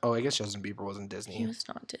one that... Oh, I guess Justin Bieber wasn't Disney. He was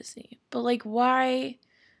not Disney. But, like, why...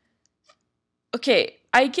 Okay,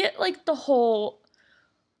 I get, like, the whole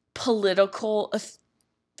political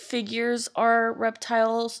figures are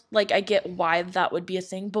reptiles. Like, I get why that would be a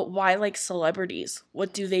thing. But why, like, celebrities?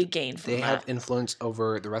 What do they gain from that? They have influence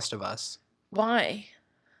over the rest of us. Why?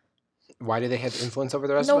 Why do they have influence over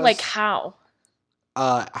the rest of us? No, like, how?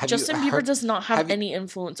 Justin Bieber does not have any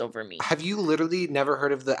influence over me. Have you literally never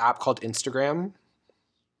heard of the app called Instagram?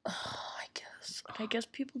 I guess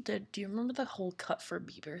people did. Do you remember the whole Cut for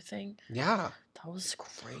Bieber thing? Yeah. That was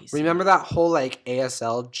crazy. Remember that whole, like,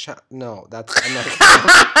 ASL... No, that's...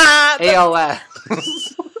 ALS.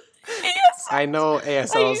 I know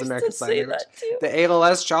ASL is American Sign Language. The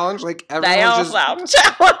ALS challenge, like, everyone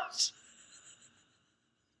challenge.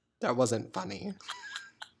 That wasn't funny.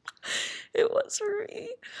 It was for me.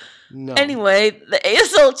 No. Anyway, the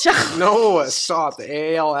ASL challenge. No, stop.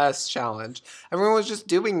 The ALS challenge. Everyone was just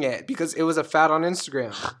doing it because it was a fad on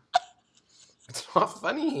Instagram. It's not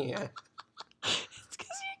funny. It's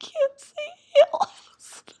because you can't say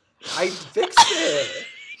ALS. I fixed it.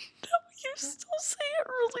 No, you still say it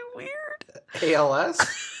really weird. ALS?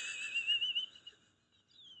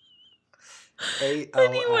 ALS.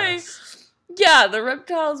 Anyway, yeah, the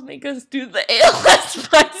reptiles make us do the ALS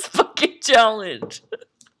Spice Bucket Challenge.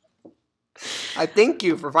 I thank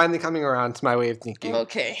you for finally coming around to my way of thinking.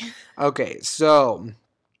 Okay. Okay, so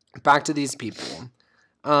back to these people.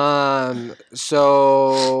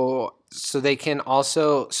 So they can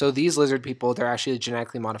also, so these lizard people, they're actually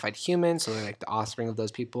genetically modified humans, so they're like the offspring of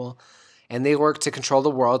those people, and they work to control the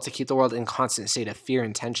world, to keep the world in constant state of fear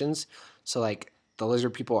and tensions. So like the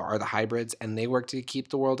lizard people are the hybrids, and they work to keep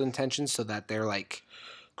the world in tension so that they're like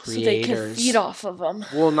creators. So they can feed off of them.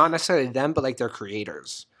 Well, not necessarily them, but like they're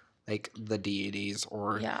creators, like the deities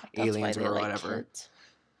or That's aliens why they or like whatever. kids.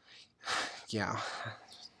 Yeah,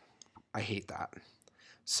 I hate that. Are you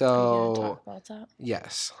So gonna talk about that?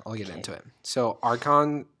 yes, I'll get Okay. into it. So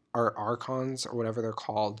archons or whatever they're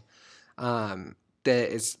called,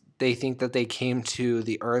 they think that they came to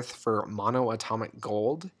the Earth for monoatomic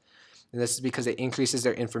gold. And this is because it increases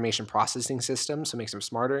their information processing system, so it makes them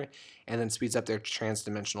smarter, and then speeds up their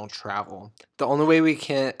transdimensional travel. The only way we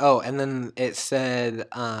can... Oh, and then it said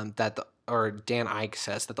Dan Ike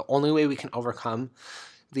says that the only way we can overcome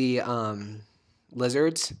the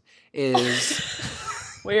lizards is...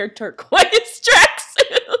 Wear turquoise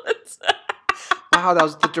tracksuits. Wow, that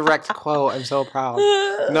was the direct quote. I'm so proud.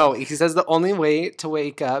 No, he says the only way to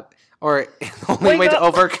wake up, or the only way to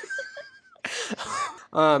overcome...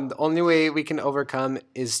 the only way we can overcome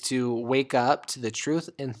is to wake up to the truth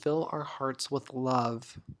and fill our hearts with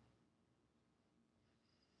love.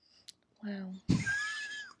 Wow.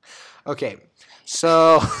 Okay,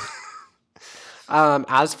 so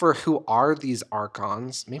as for who are these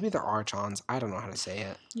archons, maybe they're archons. I don't know how to say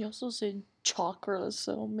it. You also said chakras,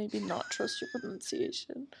 so maybe not trust your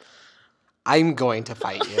pronunciation. I'm going to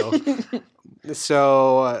fight you.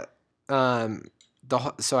 So,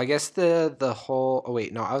 so I guess the whole. Oh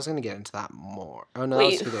wait, no, I was gonna get into that more. Oh no,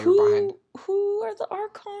 Wait, that's who they were behind. who are the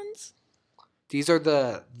archons? These are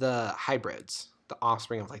the hybrids, the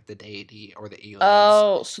offspring of like the deity or the aliens.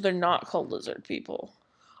 Oh, so they're not called lizard people.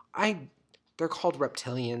 They're called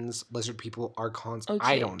reptilians, lizard people, archons. Okay,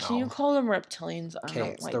 I don't know. can you call them reptilians? I Okay, don't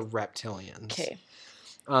it's like. the reptilians. Okay.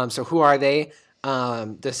 So who are they?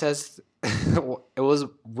 This says it was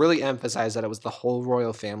really emphasized that it was the whole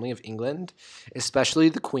royal family of England, especially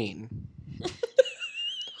the Queen.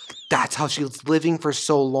 That's how she was living for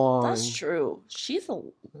so long. That's true. She's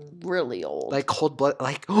really old. Like cold blood,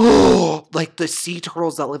 like like the sea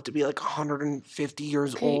turtles that live to be like 150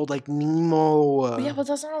 years Okay. old, like Nemo. But yeah, but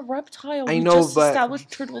that's not a reptile. I We know, just but-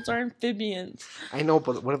 established turtles are amphibians. I know,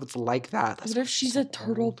 but what if it's like that? That's What if she's so a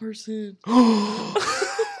turtle old. person?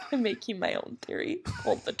 it's I'm making my own theory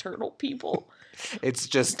called the turtle people.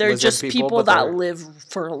 just They're lizard just people but that they're- live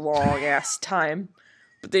for a long ass time,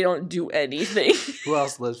 but they don't do anything. Who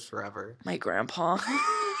else lives forever? My grandpa.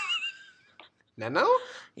 Neno?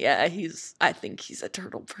 Yeah, I think he's a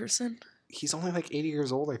turtle person. He's only like 80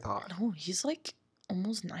 years old, I thought. No, he's like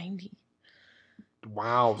almost 90.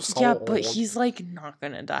 Wow. So yeah, but old. he's like not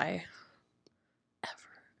gonna die.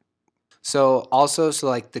 So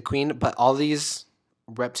like the queen, but all these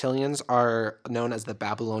reptilians are known as the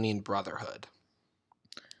Babylonian Brotherhood.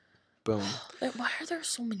 Boom. Like, why are there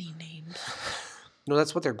so many names? No,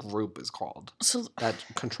 that's what their group is called. So That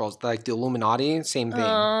controls, like the Illuminati, same thing.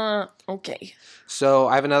 okay. So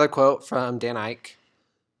I have another quote from Dan Ike.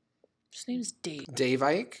 His name's Dave. Dave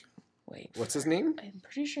Ike? Wait. What's his name? I'm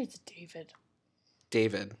pretty sure it's David.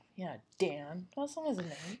 David. Yeah, Dan. That's not his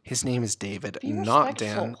name. His name is David, Be not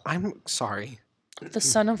Dan. respectful. I'm sorry. The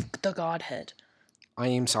son of the Godhead. I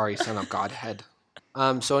am sorry, son of Godhead.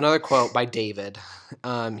 So another quote by David.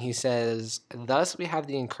 He says, "Thus we have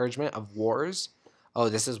the encouragement of wars." Oh,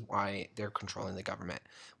 this is why they're controlling the government.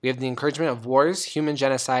 "We have the encouragement of wars, human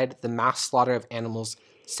genocide, the mass slaughter of animals,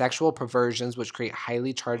 sexual perversions which create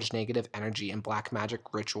highly charged negative energy, and black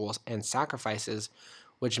magic rituals and sacrifices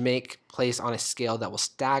which make place on a scale that will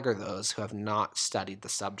stagger those who have not studied the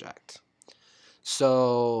subject."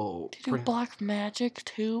 So, They do black magic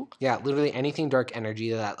too? yeah, literally anything dark energy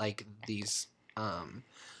that like these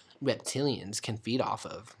reptilians can feed off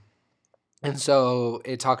of. And so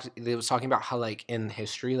it was talking about how like in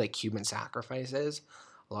history, like human sacrifices,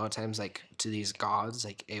 a lot of times like to these gods,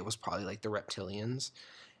 like it was probably like the reptilians,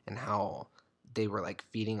 and how they were like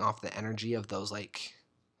feeding off the energy of those like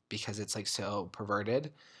because it's like so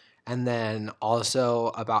perverted. And then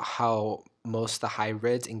also about how most of the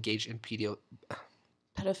hybrids engage in Pedophilia.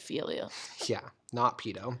 yeah, not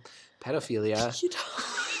pedophilia.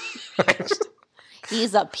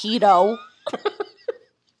 He's a pedo.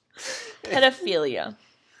 Pedophilia.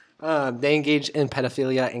 They engage in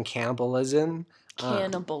pedophilia and cannibalism.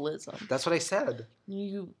 Cannibalism. That's what I said.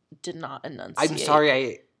 You did not enunciate. I'm sorry,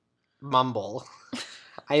 I mumble.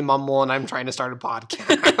 I mumble and I'm trying to start a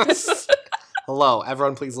podcast. Hello,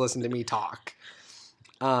 everyone, please listen to me talk.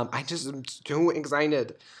 I just am too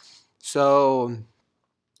excited. So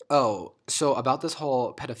about this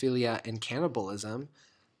whole pedophilia and cannibalism,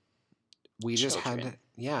 we just had,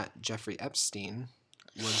 Jeffrey Epstein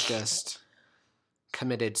was just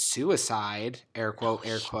committed suicide, air quote.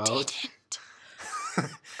 Didn't.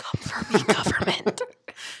 Come for me, government.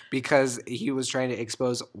 Because he was trying to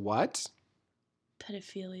expose what?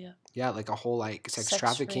 Pedophilia. Yeah, like a whole like sex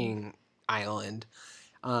trafficking ring. island.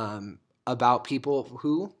 About people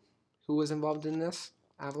who was involved in this,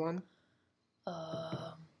 Avalon?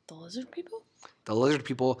 The lizard people? The lizard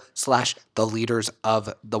people / the leaders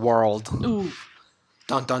of the world. Ooh.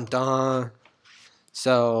 Dun dun dun.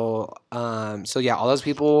 So yeah, all those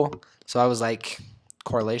people. So I was like,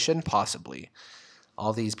 correlation? Possibly.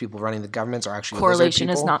 All these people running the governments are actually correlation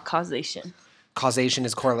lizard people. Is not causation. Causation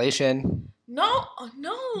is correlation. No. I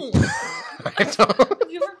don't. Have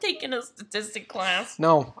you ever taken a statistic class?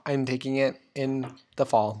 No, I'm taking it in the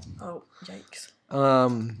fall. Oh, yikes.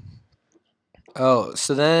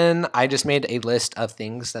 So then I just made a list of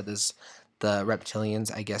things that the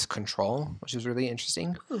reptilians, I guess, control, which is really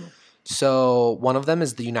interesting. Ooh. So one of them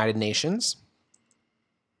is the United Nations.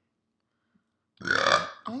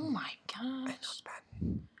 Oh my gosh.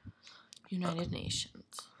 United Nations.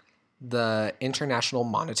 The International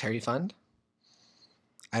Monetary Fund.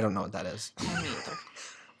 I don't know what that is. Me either.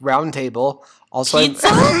 Round Table. Also, Pizza?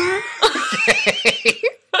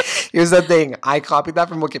 Here's the thing. I copied that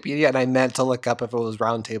from Wikipedia, and I meant to look up if it was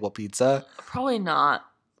Round Table Pizza. Probably not.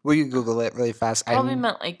 Will you Google it really fast? Probably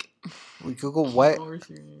meant like... We Google what?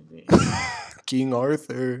 King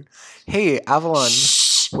Arthur. Hey, Avalon.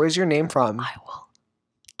 Shh. Where's your name from? I will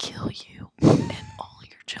kill you and all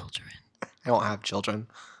your children. I don't have children.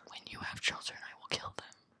 When you have children, I will kill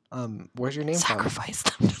them. Where's your name Sacrifice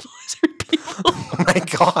them to the lizard people. Oh my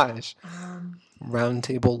gosh. Round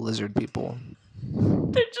Table Lizard People.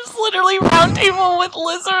 They're just literally round table with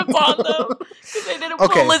lizards on them. Because I didn't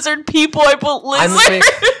put lizard people, I put lizards.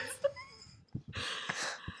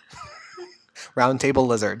 Round Table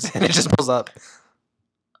Lizards. And it just pulls up.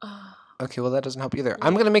 Okay, well that doesn't help either.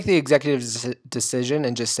 I'm going to make the executive decision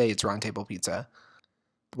and just say it's Round Table Pizza.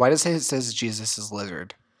 Why does it says Jesus is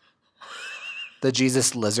lizard? The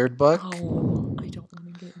Jesus Lizard book? Oh, I don't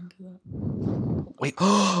want to get into that. Wait,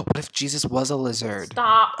 what if Jesus was a lizard?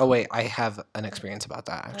 Stop. Oh wait, I have an experience about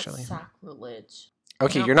that actually. That's sacrilege.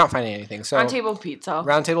 Okay, No. You're not finding anything. So Round Table Pizza.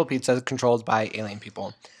 Round Table Pizza is controlled by alien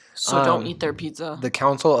people. So don't eat their pizza. The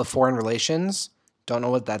Council of Foreign Relations. Don't know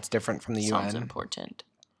what that's different from the Sounds UN. important.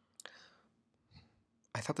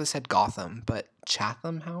 I thought this said Gotham, but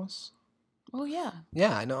Chatham House? Oh, yeah.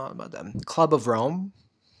 Yeah, I know all about them. Club of Rome.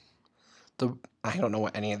 I don't know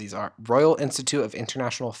what any of these are. Royal Institute of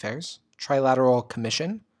International Affairs. Trilateral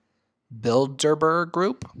Commission. Bilderberg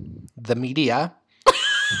Group. The media.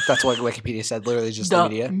 That's what Wikipedia said. Literally just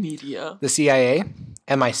the media. The CIA.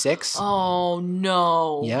 MI6. Oh,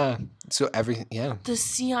 no. Yeah. So yeah. The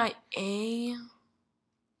CIA?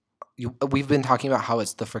 We've been talking about how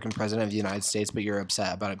it's the freaking president of the United States, but you're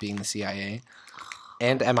upset about it being the CIA.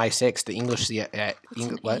 And MI6, the English CIA.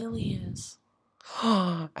 What? Alias.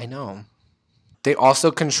 I know. They also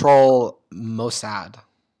control Mossad.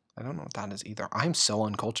 I don't know what that is either. I'm so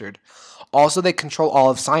uncultured. Also, they control all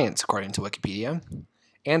of science, according to Wikipedia.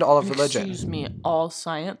 And all of religion. Excuse me, all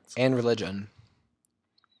science? And religion.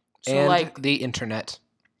 So and like the internet.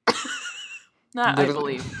 That I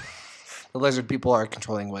believe. The lizard people are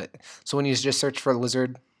controlling what? So when you just search for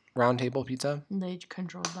lizard round table pizza? They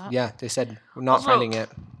control that? Yeah, they said we're not finding it.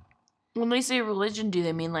 When they say religion, do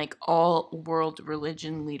they mean like all world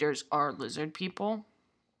religion leaders are lizard people?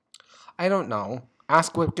 I don't know.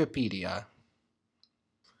 Ask Wikipedia.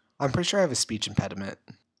 I'm pretty sure I have a speech impediment.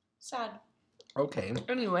 Sad. Okay.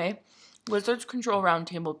 Anyway, lizards control round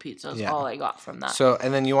table pizza is all I got from that. So,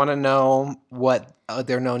 and then you want to know what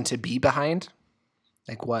they're known to be behind?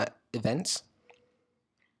 Like what events?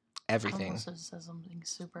 Everything. Almost says something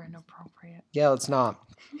super inappropriate. Yeah, let's not.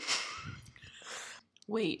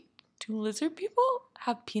 Wait, do lizard people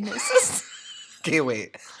have penises? Okay,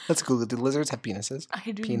 wait. Let's Google. Do lizards have penises?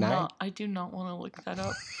 I do P9? not. I do not want to look that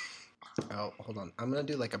up. Oh, hold on. I'm gonna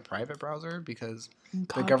do like a private browser because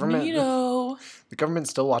the government Incognito. the government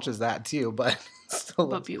still watches that too, but still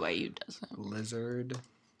But BYU doesn't. lizard.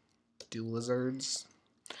 Do lizards?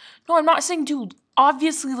 No, I'm not saying, dude.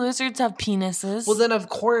 Obviously, lizards have penises. Well, then of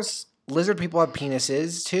course lizard people have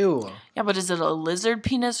penises too. Yeah, but is it a lizard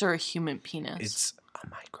penis or a human penis? It's a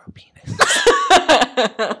micro penis.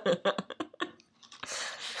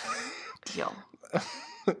 Deal.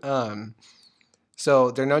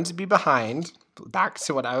 So they're known to be behind. Back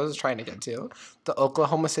to what I was trying to get to: the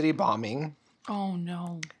Oklahoma City bombing, Oh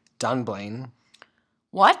no. Dunblane.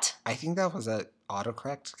 What? I think that was a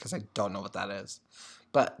autocorrect because I don't know what that is.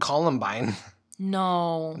 But Columbine,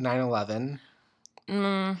 No. 9/11,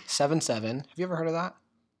 7/7. Have you ever heard of that?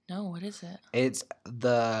 No, what is it?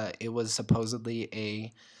 It was supposedly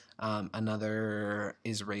a another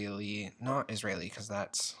Israeli, not Israeli because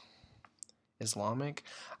that's Islamic.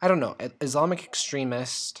 I don't know. Islamic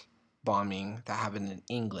extremist bombing that happened in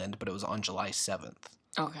England, but it was on July 7th.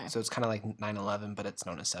 Okay. So it's kind of like 9/11, but it's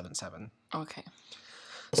known as 7/7. Okay.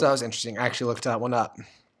 So that was interesting. I actually looked that one up.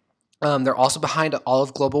 They're also behind all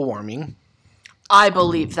of global warming. I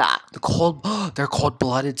believe that. They're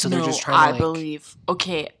cold-blooded, so they're just trying to I believe.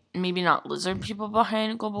 Okay, maybe not lizard people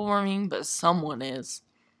behind global warming, but someone is.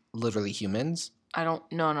 literally humans. I don't.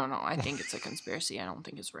 No. I think it's a conspiracy. I don't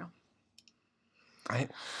think it's real. I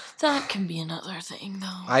That can be another thing,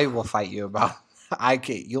 though. I will fight you about.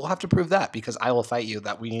 You'll have to prove that because I will fight you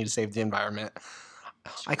that we need to save the environment.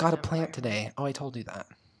 I got a plant today. Oh, I told you that.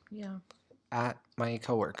 Yeah. At my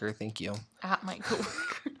coworker, thank you. At my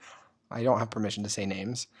coworker. I don't have permission to say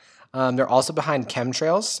names. They're also behind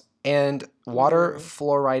chemtrails and water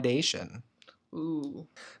fluoridation. Ooh.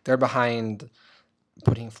 They're behind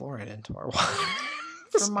putting fluoride into our water.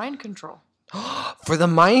 For mind control. For the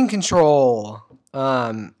mind control.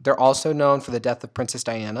 They're also known for the death of Princess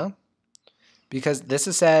Diana. Because this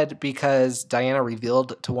is said because Diana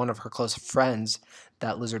revealed to one of her close friends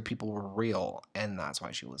that lizard people were real, and that's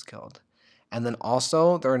why she was killed. And then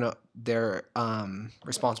also they're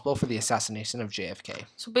responsible for the assassination of JFK.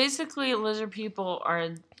 So basically, lizard people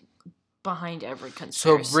are behind every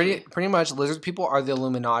So conspiracy. pretty much, lizard people are the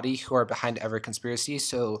Illuminati who are behind every conspiracy.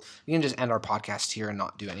 So we can just end our podcast here and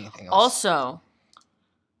not do anything else. Also,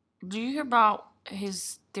 do you hear about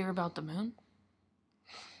his theory about the moon?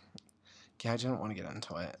 Yeah, I didn't want to get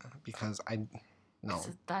into it because no. Is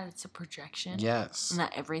it that it's a projection? Yes. And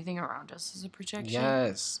that everything around us is a projection?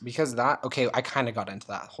 Yes, because I kind of got into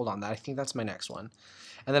that. Hold on, I think that's my next one.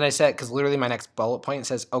 And then I said, because literally my next bullet point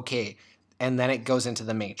says, okay, and then it goes into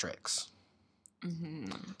the Matrix.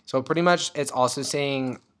 Mm-hmm. So pretty much it's also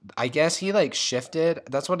saying, I guess he like shifted.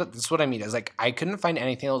 That's what I mean. Is like, I couldn't find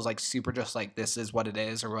anything that was like super just like, this is what it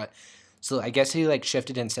is or what. So I guess he like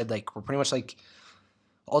shifted and said like, we're pretty much like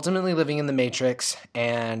ultimately living in the Matrix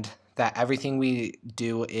and that everything we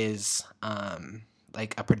do is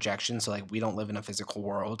like a projection. So like we don't live in a physical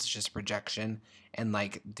world. It's just a projection. And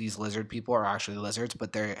like these lizard people are actually lizards,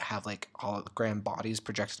 but they have like hologram bodies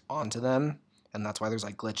projected onto them. And that's why there's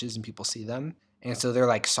like glitches and people see them. And so they're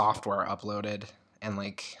like software uploaded. And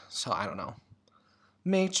like, so I don't know.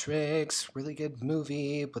 Matrix, really good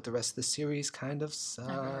movie, but the rest of the series kind of sucks.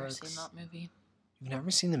 I've never seen that movie. You've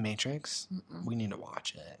never seen The Matrix? Mm-mm. We need to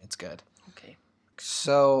watch it. It's good. Okay.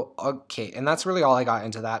 So, okay, and that's really all I got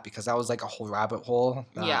into that because that was like a whole rabbit hole.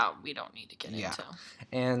 Yeah, we don't need to get into.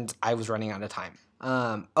 And I was running out of time.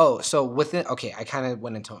 So within, okay, I kind of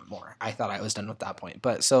went into it more. I thought I was done with that point.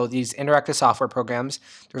 But so these interactive software programs,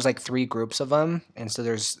 there's like 3 groups of them. And so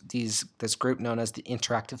there's this group known as the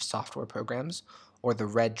interactive software programs or the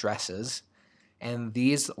red dresses. And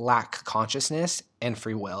these lack consciousness and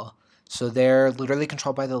free will. So they're literally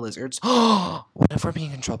controlled by the lizards. What if we're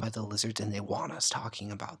being controlled by the lizards and they want us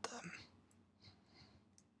talking about them?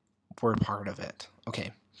 We're part of it.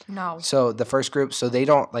 Okay. No. So the first group, so they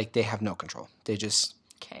don't, like, they have no control.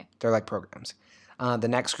 Okay. They're like programs. The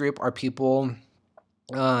next group are people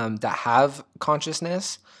that have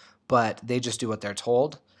consciousness, but they just do what they're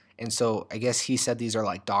told. And so I guess he said these are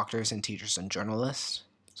like doctors and teachers and journalists.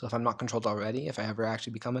 So if I'm not controlled already, if I ever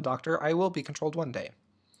actually become a doctor, I will be controlled one day.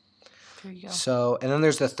 There you go. So, and then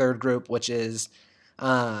there's the third group, which is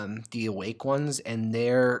the awake ones, and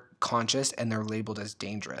they're conscious and they're labeled as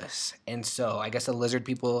dangerous. And so I guess the lizard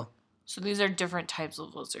people. So these are different types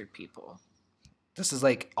of lizard people. This is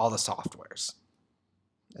like all the softwares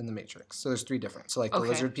in the Matrix. So there's 3 different. So like the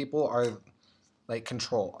lizard people are like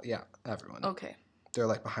control. Yeah, everyone. Okay. They're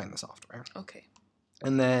like behind the software. Okay.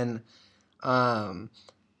 And then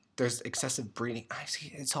there's excessive breeding. I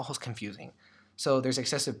see. It's almost confusing. So there's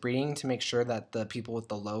excessive breeding to make sure that the people with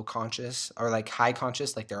the low conscious or like high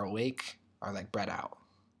conscious, like they're awake, are like bred out.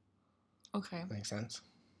 Okay. Makes sense.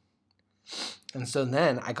 And so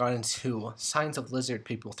then I got into signs of lizard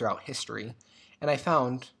people throughout history, and I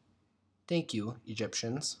found, thank you,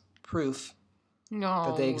 Egyptians, proof No.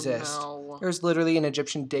 that they exist. No. There's literally an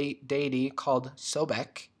Egyptian deity called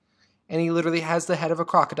Sobek, and he literally has the head of a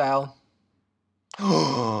crocodile. They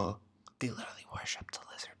literally worship the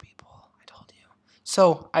lizard people. I told you.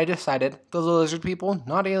 So I decided the lizard people,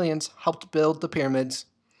 not aliens, helped build the pyramids.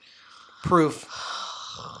 Proof.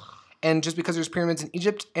 And just because there's pyramids in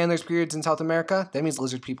Egypt and there's pyramids in South America, that means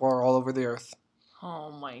lizard people are all over the earth.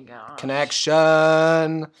 Oh my god.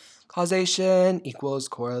 Connection. Causation equals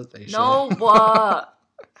correlation. No, what?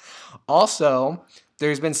 Also,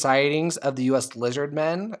 there's been sightings of the U.S. lizard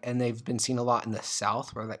men, and they've been seen a lot in the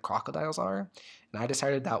South where like crocodiles are. And I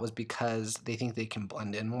decided that was because they think they can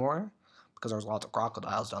blend in more because there's lots of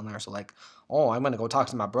crocodiles down there. So like, oh, I'm going to go talk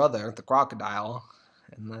to my brother, the crocodile.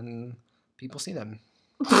 And then people see them.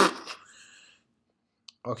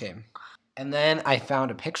 Okay. And then I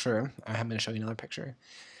found a picture. I'm going to show you another picture.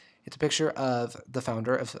 It's a picture of the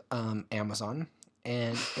founder of Amazon.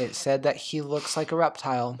 And it said that he looks like a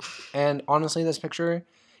reptile. And honestly, this picture,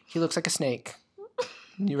 he looks like a snake.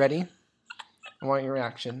 You ready? I want your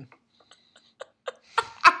reaction.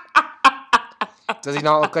 Does he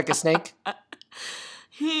not look like a snake?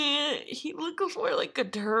 He looks more like a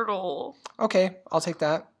turtle. Okay, I'll take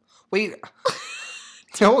that. Wait.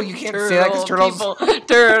 No, you can't say that because turtles...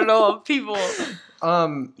 Turtle people.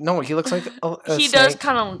 No, he looks like a he snake. does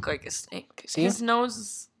kind of look like a snake. See? His nose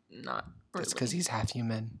is not really. It's because he's half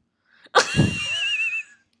human.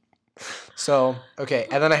 So, okay.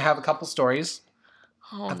 And then I have a couple stories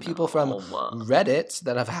of people from Reddit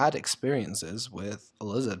that have had experiences with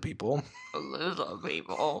lizard people. Lizard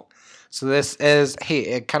people. So this is... Hey,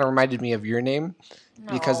 it kind of reminded me of your name.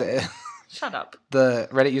 No. Because Shut up. the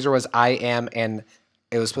Reddit user was I am, and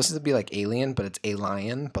it was supposed to be like alien, but it's a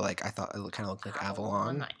lion. But like I thought it kind of looked like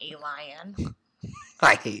Avalon. A lion.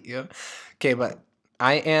 I hate you. Okay, but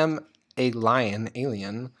I am a lion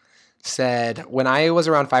alien said when I was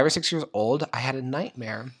around 5 or 6 years old, I had a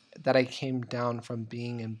nightmare that I came down from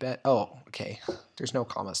being in bed. Oh, okay. There's no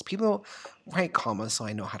commas. People write commas so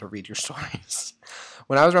I know how to read your stories.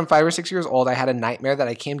 When I was around 5 or 6 years old, I had a nightmare that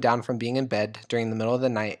I came down from being in bed during the middle of the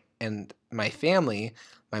night, and my family,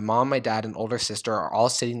 my mom, my dad, and older sister are all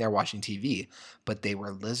sitting there watching TV, but they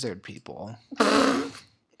were lizard people.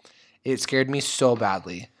 It scared me so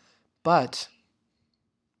badly. But,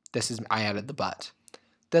 I added the but.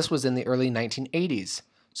 This was in the early 1980s.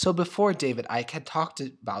 So before David Icke had talked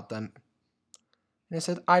about them. And it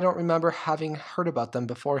said, I don't remember having heard about them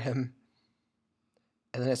before him.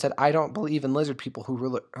 And then it said, I don't believe in lizard people who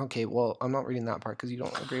really... Okay, well, I'm not reading that part because you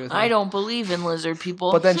don't agree with me. I don't believe in lizard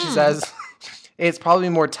people. But then she says, it's probably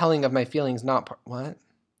more telling of my feelings, not... What?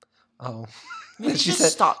 Oh. Maybe she just said,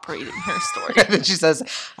 stop reading her story. And then she says,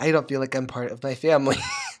 I don't feel like I'm part of my family.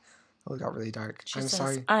 Oh, it got really dark. She I'm says,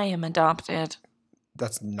 sorry. I am adopted.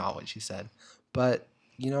 That's not what she said. But,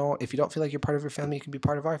 you know, if you don't feel like you're part of your family, you can be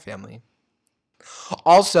part of our family.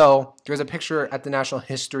 Also, there's a picture at the National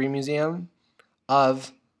History Museum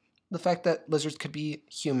of the fact that lizards could be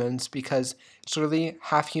humans because it's literally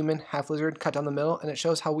half human, half lizard cut down the middle, and it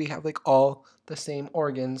shows how we have like all the same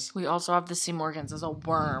organs. We also have the same organs as a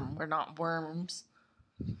worm. We're not worms.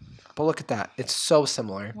 But look at that. It's so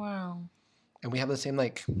similar. Wow. And we have the same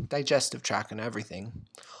like digestive tract and everything.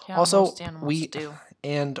 Yeah, Also, most animals do.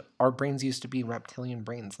 And our brains used to be reptilian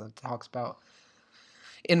brains. That talks about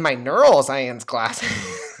in my neuroscience class.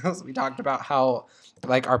 We talked about how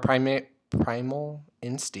like our primal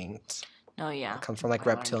instinct comes from like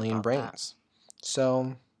reptilian brains.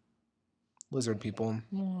 So lizard people.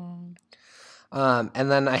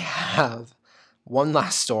 And then I have one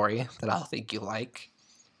last story that I'll think you like.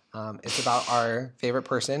 It's about our favorite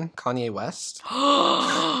person, Kanye West.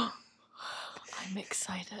 I'm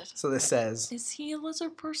excited. So this says... Is he a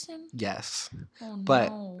lizard person? Yes. Oh, but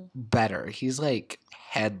no. better. He's like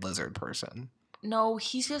head lizard person. No,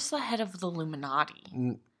 he's just the head of the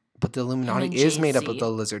Illuminati. But the Illuminati is made up of the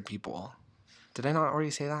lizard people. Did I not already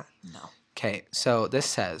say that? No. Okay, so this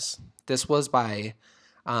says... This was by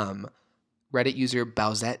Reddit user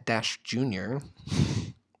Bowsette-Jr.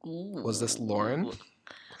 Was this Lauren?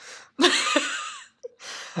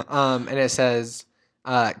 And it says...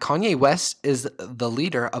 Kanye West is the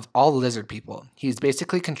leader of all lizard people. He's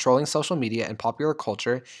basically controlling social media and popular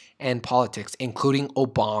culture and politics, including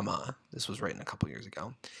Obama. This was written a couple years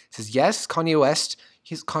ago. It says, yes, Kanye West,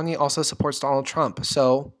 Kanye also supports Donald Trump.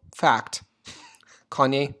 So, fact,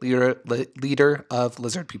 Kanye, leader of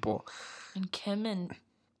lizard people. And Kim and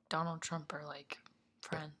Donald Trump are like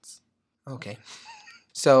friends. Okay.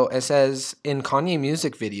 So it says in Kanye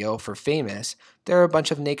music video for Famous, there are a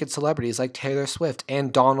bunch of naked celebrities like Taylor Swift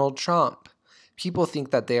and Donald Trump. People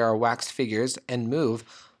think that they are wax figures and move,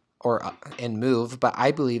 but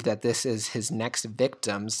I believe that this is his next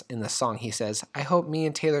victims. In the song, he says, "I hope me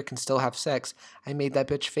and Taylor can still have sex. I made that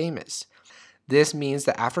bitch famous." This means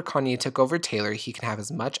that after Kanye took over Taylor, he can have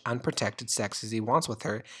as much unprotected sex as he wants with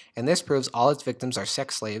her, and this proves all his victims are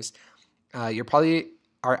sex slaves. You probably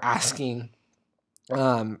are asking,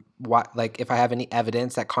 what, like, if I have any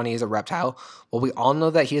evidence that Kanye is a reptile. Well, we all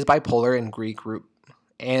know that he is bipolar in Greek root,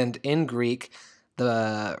 and in Greek,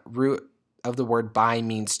 the root of the word bi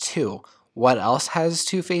means two. What else has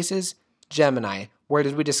two faces? Gemini. Where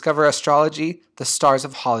did we discover astrology? The stars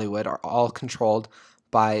of Hollywood are all controlled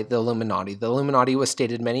by the Illuminati. The Illuminati was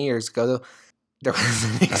stated many years ago. There was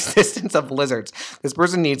an existence of lizards. This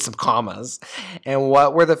person needs some commas. And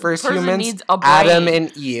what were the first Person humans? needs a Adam brain.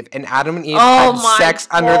 and Eve. And Adam and Eve Oh had my sex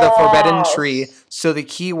under the forbidden gosh. tree. So the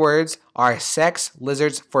key words are sex,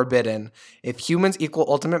 lizards, forbidden. If humans equal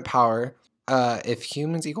ultimate power,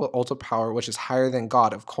 which is higher than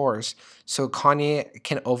God, of course. So Kanye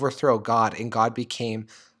can overthrow God, and God became,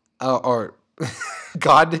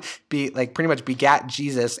 God pretty much begat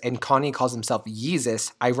Jesus, and Kanye calls himself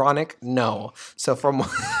Yeezus. Ironic? No. So from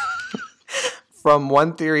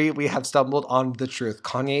one theory, we have stumbled on the truth.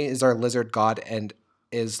 Kanye is our lizard god and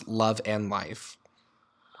is love and life.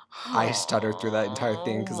 I stuttered through that entire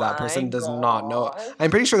thing because that person does not know.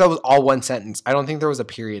 I'm pretty sure that was all one sentence. I don't think there was a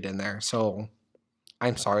period in there. So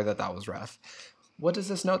I'm sorry that was rough. What does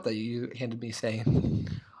this note that you handed me say?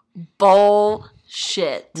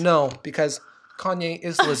 Bullshit. No, because Kanye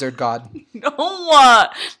is lizard god. No,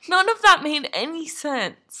 none of that made any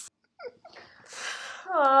sense.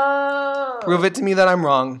 Prove it to me that I'm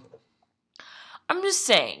wrong. I'm just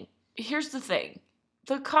saying, here's the thing.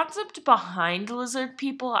 The concept behind lizard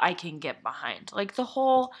people, I can get behind. Like the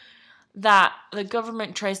whole that the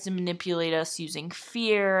government tries to manipulate us using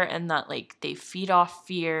fear and that like they feed off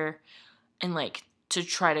fear and like to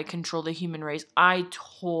try to control the human race. I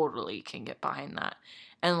totally can get behind that.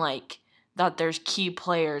 And like that there's key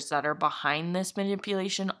players that are behind this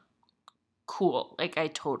manipulation. Cool. Like I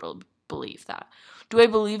totally believe that. Do I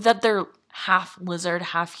believe that they're half lizard,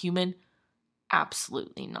 half human?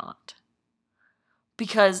 Absolutely not.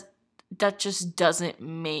 Because that just doesn't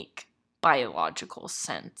make biological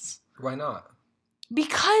sense. Why not?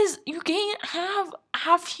 Because you can't have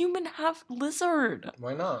half human, half lizard.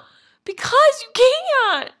 Why not? Because you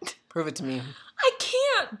can't. Prove it to me. I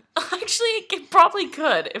can't. Actually, I probably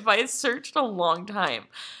could if I searched a long time.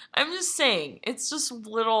 I'm just saying, it's just a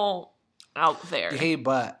little out there. Hey,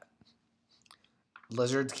 but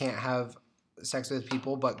lizards can't have sex with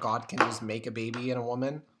people, but God can just make a baby in a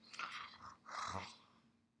woman?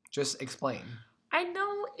 Just explain. I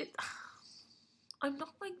know it. I'm not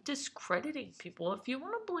like discrediting people. If you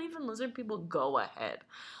want to believe in lizard people, go ahead.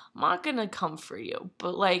 I'm not gonna come for you,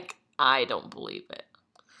 but like I don't believe it.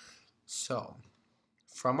 So,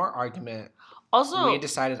 from our argument, Also, we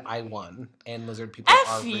decided I won, and lizard people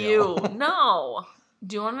are F real. you. No.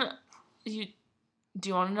 Do you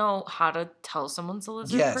wanna know how to tell someone's a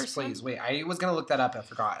lizard person? Yes, please. Wait, I was gonna look that up. I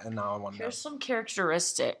forgot, and now I want to know. Here's some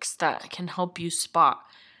characteristics that can help you spot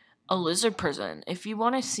a lizard person. If you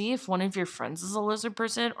want to see if one of your friends is a lizard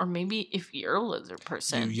person, or maybe if you're a lizard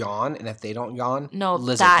person. You yawn, and if they don't yawn, no,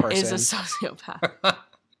 lizard that person. is a sociopath.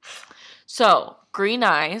 So, green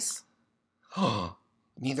eyes.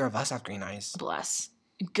 Neither of us have green eyes. Bless.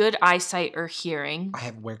 Good eyesight or hearing.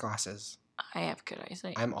 I wear glasses. I have good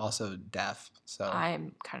eyesight. I'm also deaf, so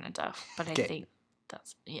I'm kind of deaf, but I Okay. think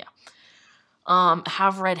that's yeah.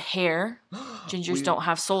 Have red hair. Gingers don't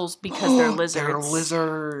have souls because they're lizards. They're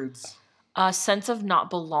lizards. A sense of not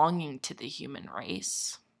belonging to the human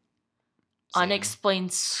race. Same.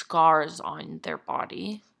 Unexplained scars on their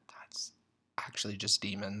body. That's actually just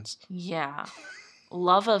demons. Yeah.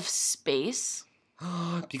 Love of space.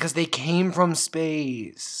 Because they came from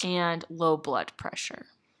space. And low blood pressure.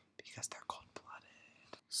 Because they're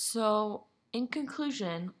cold-blooded. So, in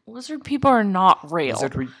conclusion, lizard people are not real.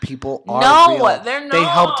 Lizard people are No, real. they're They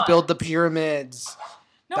helped not. build the pyramids.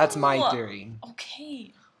 No. That's my theory.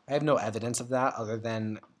 Okay. I have no evidence of that other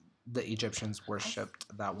than the Egyptians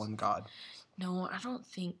worshipped that one god. No, I don't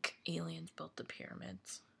think aliens built the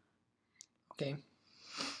pyramids. Okay.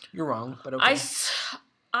 You're wrong, but okay.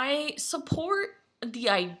 I support the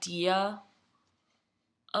idea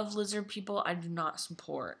of lizard people. I do not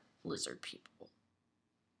support lizard people.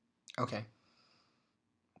 Okay.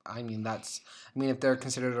 I mean, if they're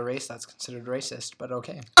considered a race, that's considered racist, but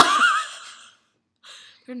okay.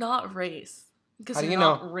 They're not race. Because How do they're you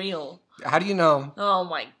not know? real. How do you know? Oh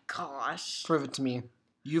my gosh. Prove it to me.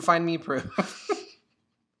 You find me proof.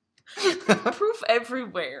 Proof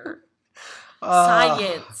everywhere. Uh,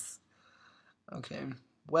 Science. Okay.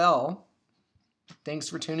 Well, thanks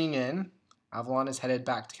for tuning in. Avalon is headed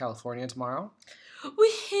back to California tomorrow.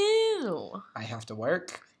 Woohoo! I have to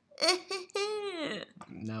work.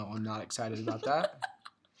 No, I'm not excited about that.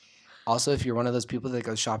 Also, if you're one of those people that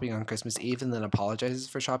goes shopping on Christmas Eve and then apologizes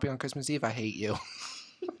for shopping on Christmas Eve, I hate you.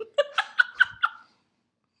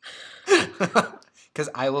 Because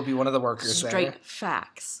I will be one of the workers Straight there.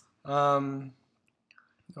 facts. No,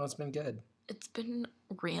 it's been good. It's been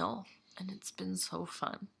real, and it's been so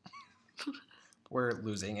fun. We're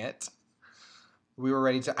losing it.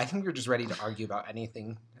 I think we were just ready to argue about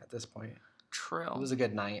anything at this point. True. It was a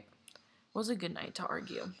good night. It was a good night to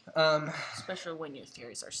argue. Especially when your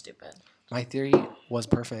theories are stupid. My theory was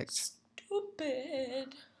perfect.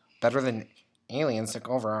 Stupid. Better than aliens took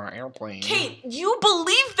over our airplane. Kate, you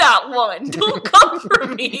believe that one. Don't come for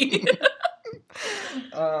me.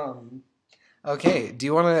 Okay, do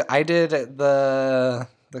you want to... I did the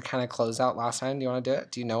kind of closeout last time. Do you want to do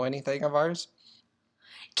it? Do you know anything of ours?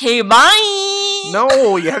 Okay, bye.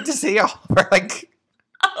 No, you have to say all for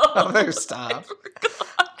other stuff.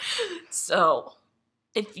 So,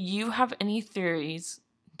 if you have any theories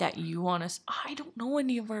that you want us... I don't know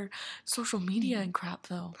any of our social media and crap,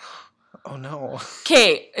 though. Oh, no.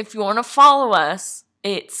 Okay, if you want to follow us,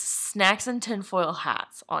 it's Snacks and Tinfoil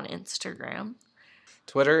Hats on Instagram.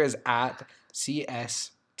 Twitter is at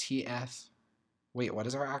CSTF. Wait, what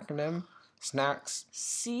is our acronym? Snacks.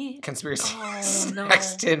 Conspiracy. Oh, no.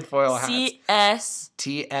 Snacks Tinfoil Hats.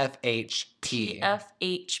 TFHP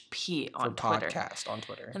on Twitter. Podcast on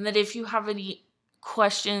Twitter. And that if you have any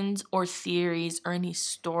questions or theories or any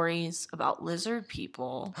stories about lizard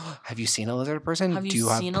people. Have you seen a lizard person? Have you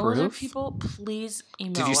seen a lizard people? Please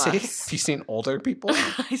email us. Have you seen older people?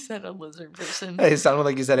 I said a lizard person. It sounded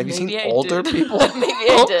like you said, have you seen older people? Maybe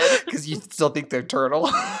I did. Because you still think they're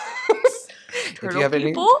turtle. Turtle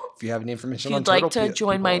people? If you have any information if on you'd turtle like to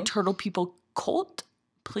join people, my turtle people cult,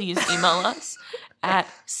 please email us at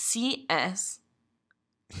CSTFP.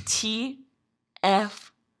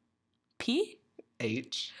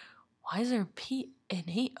 H. Why is there a P and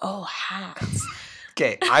E? Oh, hats.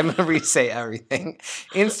 Okay, I'm going to re-say everything.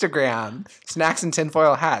 Instagram, Snacks and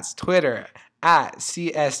Tinfoil Hats. Twitter, at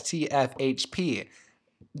CSTFHP.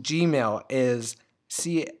 Gmail is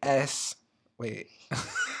CSTFH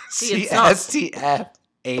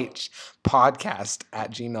podcast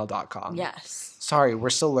at gmail.com. Yes. Sorry,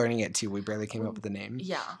 we're still learning it too. We barely came up with the name.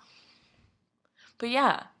 Yeah. But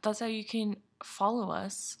yeah, that's how you can follow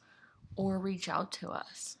us or reach out to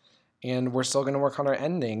us. And we're still going to work on our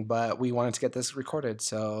ending, but we wanted to get this recorded,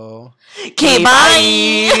 so... Okay,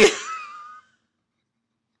 bye!